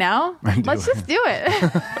 Right now? Let's just do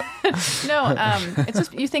it. No, it's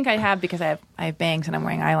just you think I have because I have bangs and I'm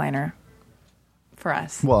wearing eyeliner for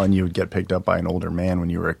us. Well, and you would get picked up by an older man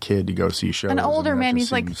when you were a kid to go see shows. An older and that man, just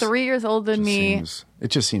he's like seems- 3 years older than me. It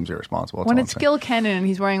just seems irresponsible. That's When all it's I'm saying. Gil Kennan and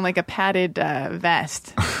he's wearing like a padded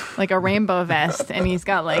vest, like a rainbow vest, and he's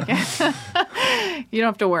got like, you don't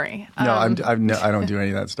have to worry. No, I don't do any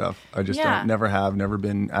of that stuff. I just Yeah. don't. Never have. Never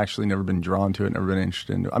been drawn to it. Never been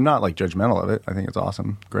interested in it. I'm not like judgmental of it. I think it's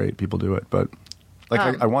awesome. Great, people do it. But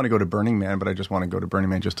like, I want to go to Burning Man, but I just want to go to Burning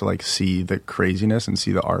Man just to like see the craziness and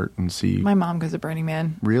see the art and see. My mom goes to Burning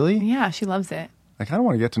Man. Really? Yeah, she loves it. I kind of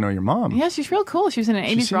want to get to know your mom. Yeah, she's real cool. She was in an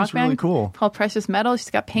 80s rock band really cool. called Precious Metal.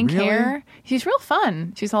 She's got pink Really? hair. She's real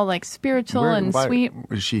fun. She's all like spiritual and Why- sweet.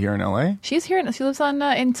 Is she here in L.A.? She's here. She lives on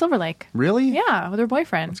in Silver Lake. Really? Yeah, with her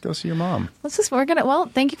boyfriend. Let's go see your mom. We're gonna. Well,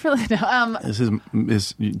 thank you for. No,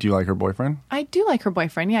 Do you like her boyfriend? I do like her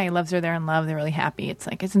boyfriend. Yeah, he loves her. They're in love. They're really happy. It's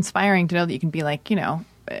like it's inspiring to know that you can be like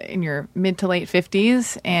in your mid to late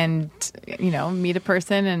 50s and meet a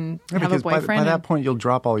person and have a because boyfriend. by that point, you'll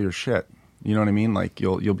drop all your shit. You know what I mean? Like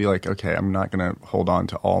you'll be like, okay, I'm not going to hold on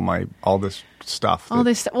to all this stuff. All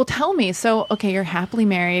this stuff. Well, tell me. So, okay, you're happily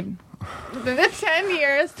married. 10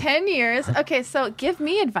 years. Okay, so give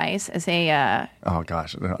me advice as a. Oh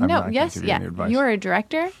gosh, I'm not going to give you any advice. You're a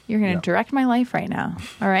director. You're going to direct my life right now.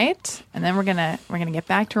 All right, and then we're gonna get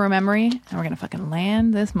back to our memory, and we're gonna fucking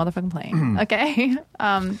land this motherfucking plane. Okay.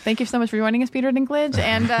 Thank you so much for joining us, Peter Dinklage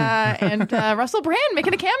and Russell Brand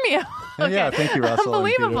making a cameo. Okay. Yeah, thank you, Russell.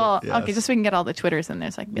 Unbelievable. And Peter. Yes. Okay, just so we can get all the Twitters in there,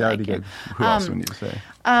 so I can be Yeah, like, that'd be good. Who else do we need to say?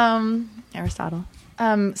 Aristotle.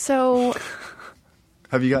 So.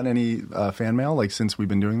 Have you gotten any fan mail since we've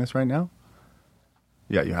been doing this right now?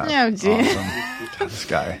 Yeah, you have. Oh, geez. Awesome. God, this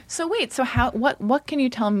guy. So wait, so what can you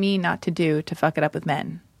tell me not to do to fuck it up with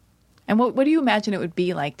men? And what do you imagine it would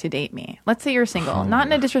be like to date me? Let's say you're single, not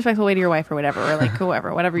in a disrespectful way to your wife or whatever, or like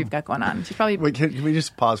whatever you've got going on. She's probably. Wait, can we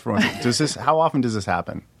just pause for one second? How often does this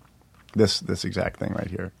happen? This exact thing right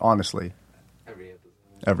here. Honestly.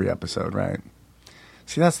 Every episode, right?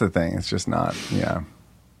 See, that's the thing. It's just not. Yeah.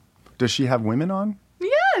 Does she have women on?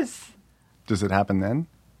 Yes. Does it happen then?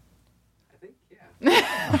 I think,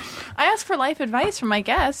 yeah. I ask for life advice from my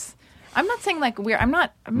guests. I'm not saying like we're. I'm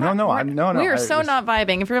not. No. We are so not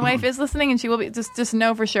vibing. If your wife is listening, and she will be, just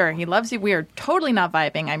know for sure he loves you. We are totally not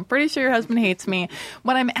vibing. I'm pretty sure your husband hates me.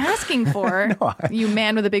 What I'm asking for, you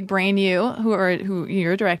man with a big brain, who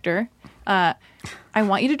you're a director. I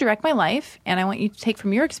want you to direct my life, and I want you to take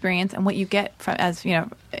from your experience and what you get from I'm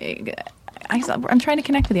trying to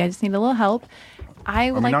connect with you. I just need a little help.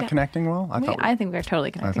 Are we not connecting well? I think we're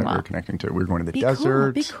totally connecting well. We were connecting to it. We were going to the Be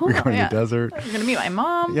desert. Cool. Be cool. We're going to the desert. You're going to meet my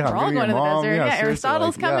mom. Yeah, we're all going to the desert. Yeah,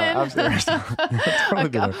 Aristotle's coming.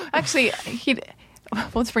 Absolutely. Actually,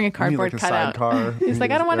 let's bring a cardboard cutout. Sidecar. He's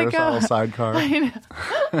like, I don't want to go. Sidecar.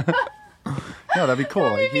 No, that'd be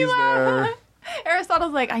cool. He's there.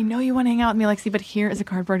 Aristotle's like, I know you want to hang out with me, Lexi, but here is a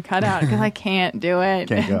cardboard cutout because I can't do it.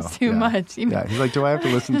 Can't go. It's too much. Yeah, he's like, do I have to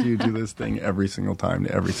listen to you do this thing every single time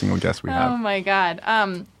to every single guest we have? Oh my God.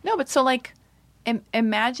 No, but so like,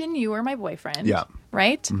 imagine you were my boyfriend. Yeah.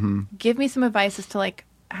 Right? Mm-hmm. Give me some advice as to like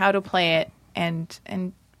how to play it and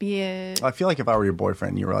be a. I feel like if I were your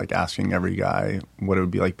boyfriend, you were like asking every guy what it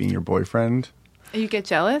would be like being your boyfriend. You get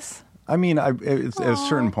jealous? I mean, at a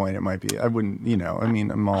certain point, it might be. I wouldn't, I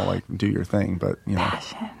mean, I'm all like, do your thing, but,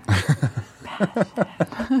 Passion.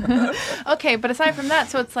 Okay, but aside from that,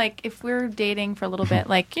 so it's like, if we're dating for a little bit,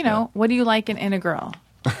 like, what do you like in a girl?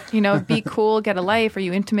 Be cool, get a life. Are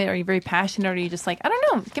you intimate? Are you very passionate? Or are you just like, I don't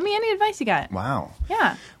know. Give me any advice you got. Wow.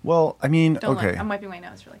 Yeah. Well, I mean, Don't okay. look. I'm wiping my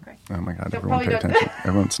nose really quick. Oh my God, Don't everyone pay probably attention.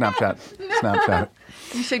 Everyone, Snapchat. Snapchat.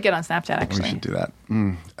 You should get on Snapchat, actually. We should do that.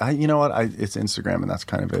 You know what? It's Instagram, and that's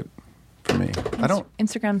kind of it for me. I don't.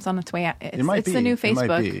 Instagram's on its way out. It might be the new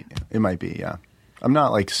Facebook. It might be. Yeah. I'm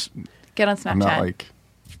not like. Get on Snapchat. I'm not like.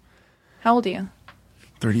 How old are you?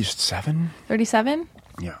 37. 37?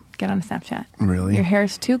 Yeah. Get on Snapchat. Really? Your hair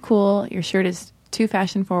is too cool. Your shirt is too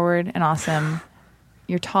fashion forward and awesome.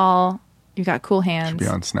 You're tall. You got cool hands. Should be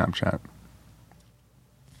on Snapchat.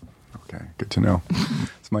 Okay, good to know.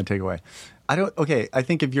 It's my takeaway. I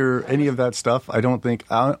think if you're any of that stuff, I don't.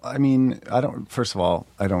 First of all,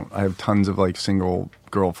 I have tons of like single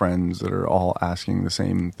girlfriends that are all asking the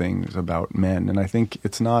same things about men. And I think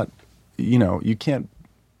it's not, you can't,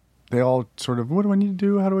 they all sort of, what do I need to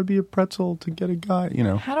do? How do I be a pretzel to get a guy?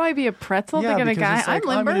 How do I be a pretzel to get a guy? It's like, I'm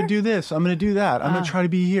limber. I'm going to do this. I'm going to do that. I'm going to try to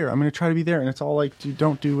be here. I'm going to try to be there. And it's all like,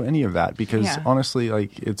 don't do any of that because honestly,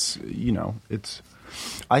 like it's,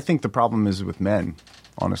 I think the problem is with men,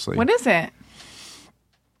 honestly. What is it?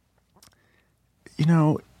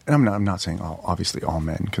 I'm not saying obviously all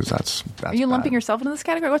men because that's Are you lumping bad. yourself into this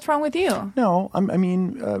category? What's wrong with you? No,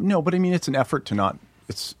 no, but I mean it's an effort to not.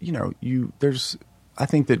 It's there's. I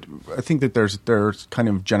think that there's kind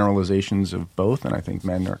of generalizations of both, and I think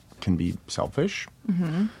men can be selfish,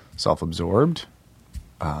 self-absorbed,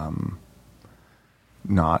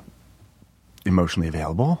 not emotionally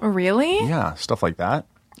available. Really? Yeah, stuff like that.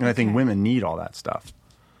 And I think women need all that stuff.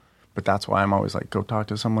 But that's why I'm always like, go talk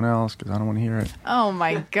to someone else because I don't want to hear it. Oh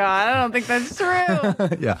my God, I don't think that's true.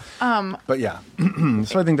 Yeah. But yeah.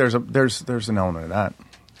 So I think there's an element of that.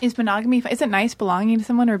 Is monogamy? Is it nice belonging to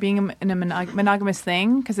someone or being in a monogamous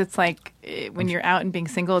thing? Because it's like when you're out and being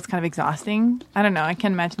single, it's kind of exhausting. I don't know. I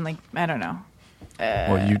can't imagine. Like I don't know.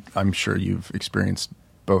 Well, I'm sure you've experienced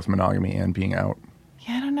both monogamy and being out.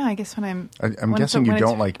 Yeah, I don't know. I guess I'm guessing you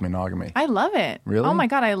don't like monogamy. I love it. Really? Oh my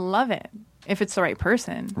God, I love it. If it's the right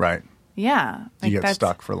person. Right. Yeah. Do you get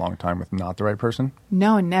stuck for a long time with not the right person?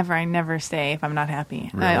 No, never. I never stay if I'm not happy.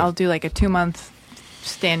 Really? I'll do like a 2-month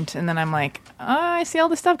stint, and then I'm like, oh, I see all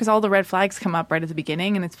this stuff because all the red flags come up right at the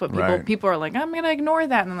beginning, and it's what people are like, I'm gonna ignore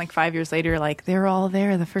that, and then like 5 years later, like they're all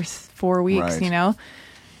there the first 4 weeks, Right. you know.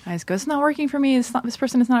 I just go, it's not working for me. This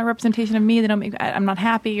person is not a representation of me. I'm not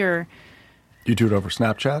happy, or You do it over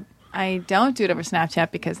Snapchat? I don't do it over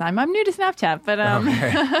Snapchat because I'm new to Snapchat, but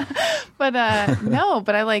but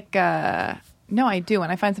I like no, I do. When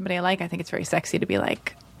I find somebody I like, I think it's very sexy to be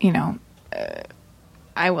like, you know.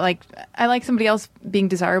 I like somebody else being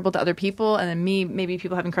desirable to other people, and then maybe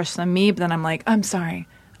people having crushes on me, but then I'm like, I'm sorry,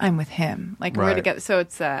 I'm with him. Like we're Right. together, so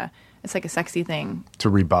it's like a sexy thing, To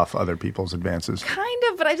rebuff other people's advances. kind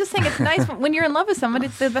of. But I just think it's nice when you're in love with somebody.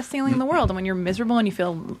 It's the best feeling in the world. And when you're miserable and you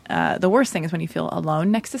feel the worst thing is when you feel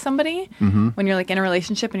alone next to somebody. Mm-hmm. When you're like in a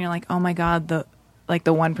relationship and you're like, oh my God, the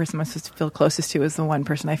one person I'm supposed to feel closest to is the one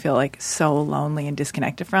person I feel like so lonely and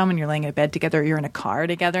disconnected from. And you're laying in bed together, or you're in a car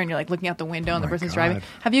together, and you're like looking out the window and the my person's God. driving.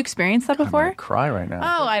 Have you experienced that I'm before? gonna cry right now.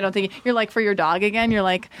 Oh, I don't think you're like for your dog again. You're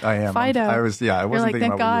like, I am. Fido. I wasn't You're like, thinking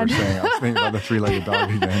thank about what you God. were saying. I was thinking about the three-legged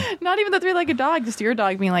dog again. Not even the three-legged dog, just your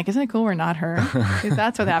dog being like, isn't it cool we're not her?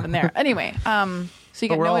 That's what happened there. Anyway, so you But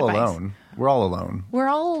get we're no all advice. alone. We're all alone. We're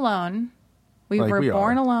all alone. We Like, were we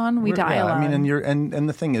born are. alone. We die alone. I mean, and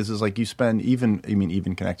the thing is like you spend even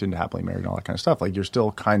connected to happily married and all that kind of stuff. Like you're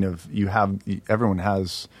still kind of everyone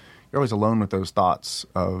has. You're always alone with those thoughts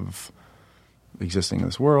of existing in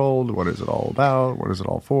this world. What is it all about? What is it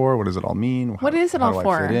all for? What does it all mean? What is it how all do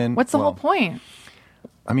I fit for? in? What's the Well, whole point?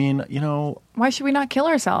 I mean, Why should we not kill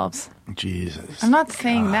ourselves? Jesus. I'm not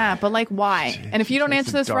saying that, but like, why? And if you don't It's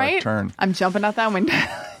answer a this dark right, turn. I'm jumping out that window.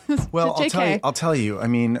 Well, JK. I'll tell you. I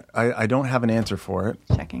mean, I don't have an answer for it.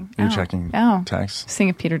 Checking. You're Oh. checking Oh. text. Seeing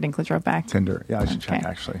if Peter Dinklage wrote back. Tinder. Yeah, I should check Okay.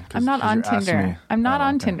 actually. 'cause- I'm not 'cause on you're asking Tinder. me. I'm not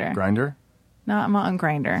on Okay. Tinder. Grindr? No, I'm not on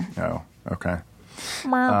Grindr. Oh, okay.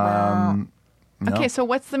 No. Okay, so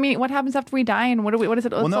what's the meaning? What happens after we die, and what is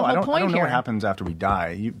it? Well, What's no, the whole I don't point know here? what happens after we die.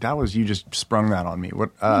 You just sprung that on me. What?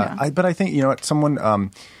 Yeah. But I think someone,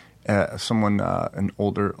 an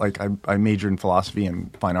older, like I majored in philosophy and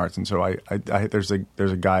fine arts, and so there's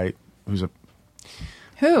a guy who's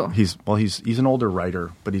Who? he's an older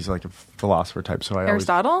writer, but he's like a philosopher type. So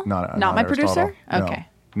Aristotle? Not my Aristotle. producer? No. Okay.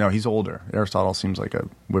 No, he's older. Aristotle seems like a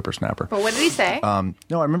whippersnapper. But what did he say?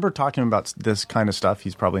 No, I remember talking about this kind of stuff.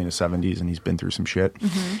 He's probably in his 70s and he's been through some shit.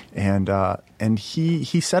 Mm-hmm. And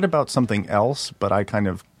he said about something else, but I kind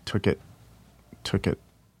of took it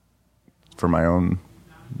for my own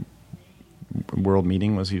world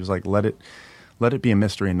meaning. He was like, let it be a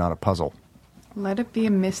mystery and not a puzzle. Let it be a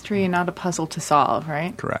mystery and not a puzzle to solve,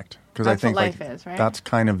 right? Correct. Because I That's what think life like, is, right? that's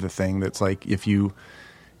kind of the thing that's like if you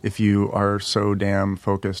are so damn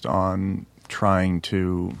focused on trying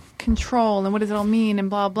to Control and what does it all mean and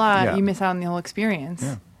blah blah, Yeah. you miss out on the whole experience.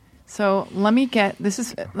 Yeah. So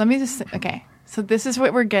okay. So this is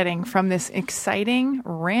what we're getting from this exciting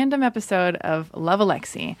random episode of Love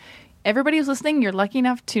Alexi. Everybody who's listening, you're lucky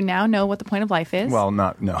enough to now know what the point of life is. no.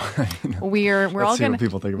 We're Let's all see what going to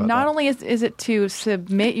people think about not that. only is it to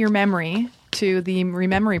submit your memory to the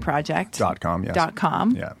Rememory Project .com, yes.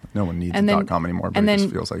 .com. Yeah, no one needs And a then- .com anymore, but and it just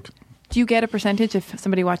then- feels like Do you get a percentage if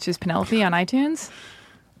somebody watches Penelope on iTunes?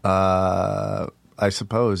 I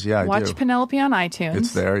suppose, yeah, I Watch do. Penelope on iTunes.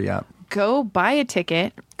 It's there, yeah. Go buy a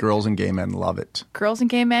ticket. Girls and gay men love it. Girls and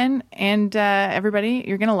gay men and everybody,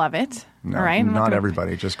 you're going to love it. No, all right? I'm not gonna-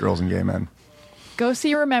 everybody, just girls and gay men. Go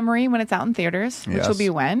see Rememory when it's out in theaters, which Yes. will be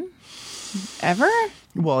when? Ever?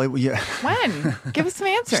 Well, yeah. When? Give us some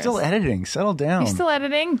answers. Still editing. Settle down. You're still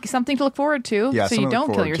editing. Something to look forward to, yeah, so you something to look don't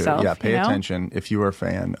kill forward to. yourself. Yeah, pay you know? attention. If you are a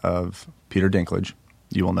fan of Peter Dinklage,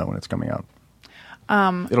 you will know when it's coming out.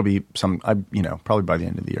 It'll be probably by the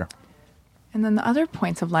end of the year. And then the other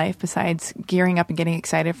points of life, besides gearing up and getting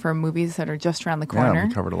excited for movies that are just around the Yeah, corner,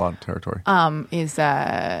 we covered a lot of territory. is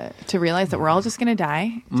to realize that we're all just going to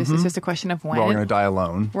die. It's just a question of when. We're all going to die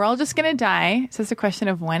alone. We're all just going to die. It's just a question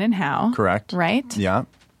of when and how. Correct. Right? Yeah.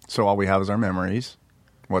 So all we have is our memories.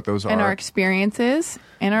 what those are. And our experiences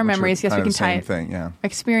and our which are memories. Yes, we kind can of the tie same it. thing, yeah.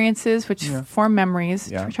 Experiences, which form memories.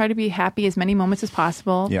 Yeah. Try to be happy as many moments as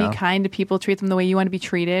possible. Yeah. Be kind to people. Treat them the way you want to be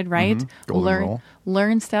treated, right? Golden rule.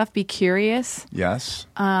 Learn stuff. Be curious. Yes.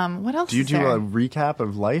 What else Do you is do there? a recap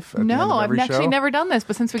of life at the end No, of I've every actually show? never done this,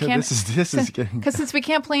 but since we can't, This is getting... because since we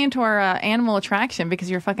can't play into our animal attraction because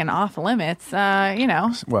you're fucking off limits, Well,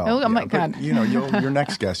 oh my yeah, god, but, your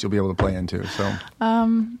next guest you'll be able to play into. So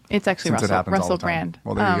it's actually since it happens all Russell the time. Brand.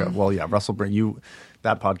 Well, there you go. Well, yeah, Russell Brand.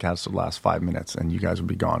 That podcast would last 5 minutes, and you guys would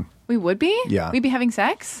be gone. We would be? Yeah. We'd be having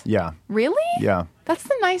sex? Yeah. Really? Yeah. That's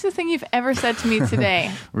the nicest thing you've ever said to me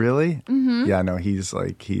today. Really? Mm-hmm. Yeah. No, he's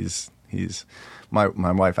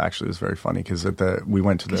my wife actually was very funny because we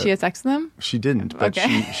went to the. She had sex with him? She didn't, but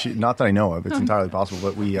Okay. she not that I know of. It's entirely possible.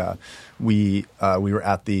 But we were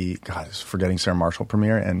at the I was forgetting Sarah Marshall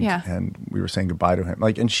premiere, and we were saying goodbye to him.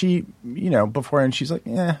 Like, and she, beforehand she's like,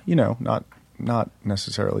 not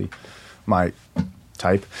necessarily my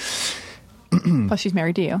type. Plus, she's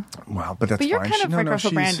married to you. Wow, but that's But you're fine. kind of like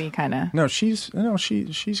Russell Brandy, kind of. No, she's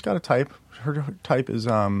got a type. Her type is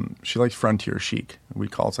she likes frontier chic. We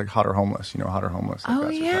call it's like hot or homeless. Hot or homeless. Like Oh,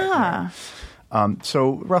 that's her yeah. type,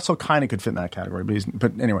 so Russell kind of could fit in that category,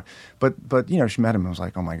 but anyway, but she met him and was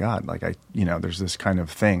like, oh my god, like there's this kind of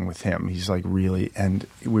thing with him. He's like really, and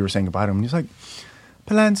we were saying goodbye to him, and he's like,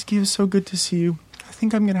 Polanski, it was so good to see you. I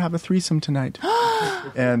think I'm gonna have a threesome tonight.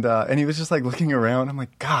 and he was just like looking around. I'm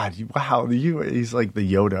like, God, wow, he's like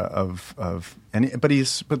the Yoda of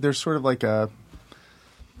but there's sort of like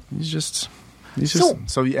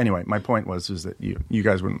anyway, my point is that you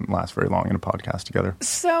guys wouldn't last very long in a podcast together.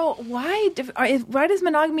 So why does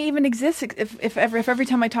monogamy even exist if every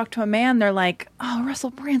time I talk to a man they're like, oh, Russell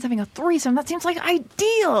Brand's having a threesome, that seems like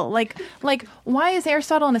ideal. Like why is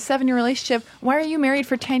Aristotle in a 7-year relationship? Why are you married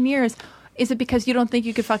for 10 years? Is it because you don't think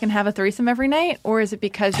you could fucking have a threesome every night? Or is it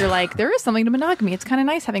because you're like, there is something to monogamy. It's kind of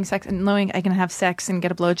nice having sex and knowing I can have sex and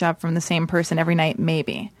get a blowjob from the same person every night,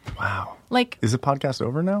 maybe. Wow. Like, is the podcast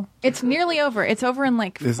over now? It's nearly over. It's over in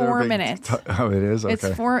like 4 minutes. Oh, it is?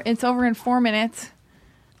 Okay. It's over in 4 minutes.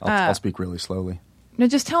 I'll speak really slowly. No,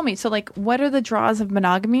 just tell me. So, like, what are the draws of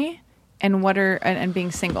monogamy? And what are and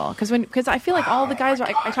being single? Because I feel like all the guys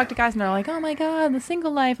I talk to guys and they're like, oh my god, the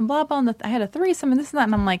single life and blah blah. And I had a threesome and this and that,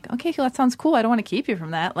 and I'm like, okay, that sounds cool. I don't want to keep you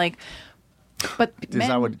from that. Like, but is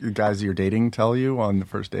that what the guys you're dating tell you on the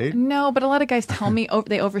first date? No, but a lot of guys tell me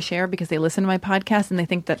they overshare because they listen to my podcast and they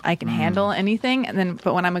think that I can handle anything. And then,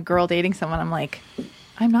 but when I'm a girl dating someone, I'm like,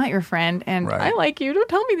 I'm not your friend, and right. I like you. Don't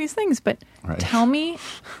tell me these things, but tell me,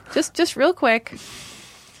 just real quick,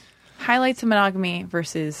 highlights of monogamy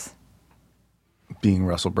versus being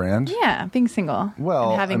Russell Brand. Yeah, being single.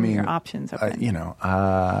 Well, and having your options open.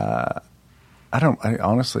 I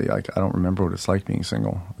honestly, I don't remember what it's like being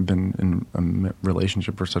single. I've been in a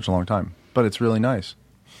relationship for such a long time, but it's really nice.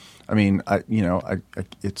 I mean,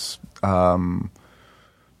 it's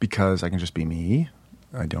because I can just be me.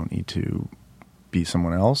 I don't need to be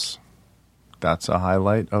someone else. That's a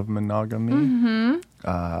highlight of monogamy.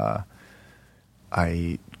 Mm-hmm.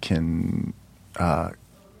 I can.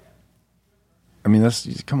 I mean,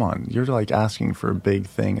 come on. You're like asking for a big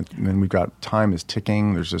thing, and then we've got time is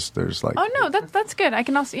ticking. There's like. Oh no, that's good. I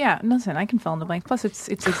can also listen. I can fill in the blank. Plus, it's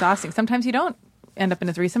exhausting. Sometimes you don't end up in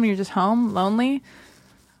a threesome, and you're just home, lonely,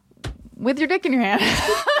 with your dick in your hand.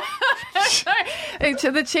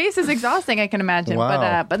 The chase is exhausting, I can imagine.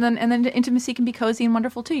 Wow. But then intimacy can be cozy and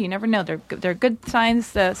wonderful too. You never know. They're good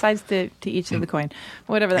sides to each of the coin.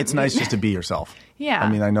 Whatever that means. It's nice just to be yourself. Yeah. I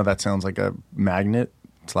mean, I know that sounds like a magnet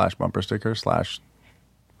 / bumper sticker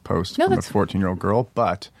 / post from a 14-year-old girl,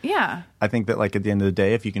 but yeah, I think that like at the end of the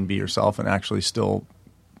day, if you can be yourself and actually still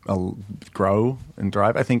grow and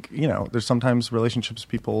thrive, I think there's sometimes relationships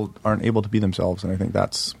people aren't able to be themselves, and I think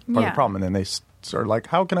that's part of the problem. And then they start like,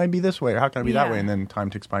 how can I be this way or how can I be that way? And then time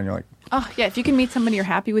ticks by and you're like, oh yeah, if you can meet somebody you're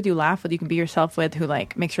happy with, you laugh with, you can be yourself with, who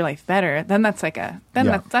like makes your life better, then that's like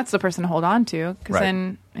that's the person to hold on to, because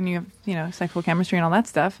then you have sexual chemistry and all that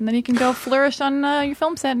stuff, and then you can go flourish on your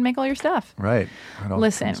film set and make all your stuff. Right.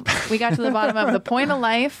 Listen, we got to the bottom of the point of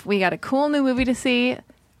life. We got a cool new movie to see,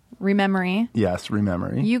 Rememory. Yes,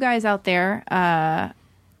 Rememory. You guys out there are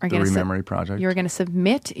going to Rememory Project. You're going to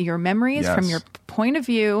submit your memories from your point of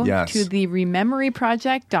view to the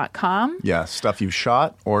rememoryproject.com. Yes, stuff you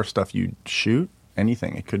shot or stuff you shoot,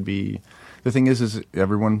 anything. It could be. The thing is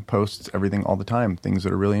everyone posts everything all the time, things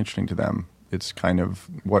that are really interesting to them. It's kind of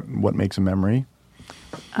what makes a memory.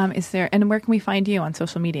 And where can we find you on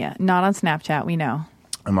social media? Not on Snapchat, we know.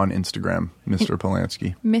 I'm on Instagram, Mr.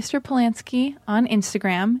 Polanski. Mr. Polanski on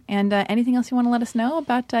Instagram. And anything else you want to let us know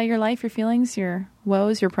about your life, your feelings, your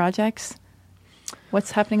woes, your projects?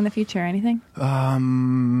 What's happening in the future? Anything?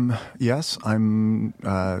 Yes, I'm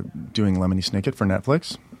doing Lemony Snicket for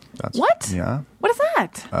Netflix. That's, What? Yeah. What is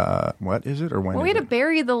that? What is it or when? Well, is way to it?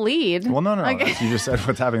 bury the lead. Well, no. Okay. You just said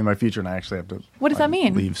what's happening in my future, and I actually have to. What does that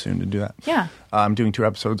mean? Leave soon to do that. Yeah. I'm doing 2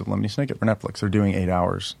 episodes of Lemony Snicket for Netflix. They're doing 8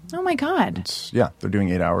 hours. Oh my God. They're doing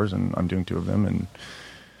 8 hours, and I'm doing 2 of them. And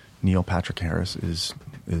Neil Patrick Harris is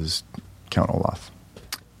Count Olaf.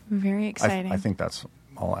 Very exciting. I think that's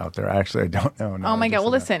all out there. Actually, I don't know. No, Oh my God.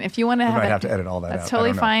 Well, listen, if you want to we have might it, have to edit all that that's out. totally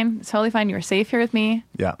I don't know. fine. It's totally fine. You're safe here with me.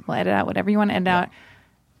 Yeah. We'll edit out whatever you want to edit out.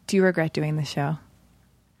 Do you regret doing the show?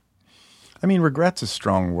 I mean, regret's a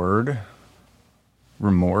strong word.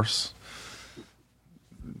 Remorse,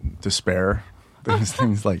 despair,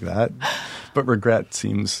 things like that. But regret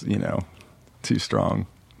seems, too strong.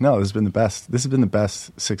 No, this has been the best. This has been the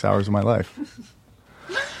best 6 hours of my life.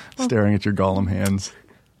 Staring at your Gollum hands.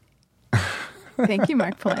 Thank you,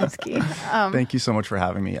 Mark Polanski. Thank you so much for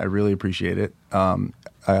having me. I really appreciate it.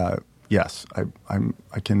 Yes,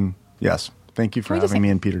 I can. Yes, thank you for Can we just having say- me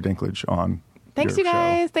and Peter Dinklage on. Thanks, your you show.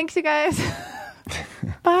 guys. Thanks, you guys.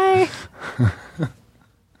 Bye.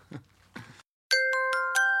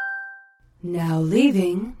 Now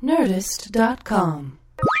leaving Nerdist.com.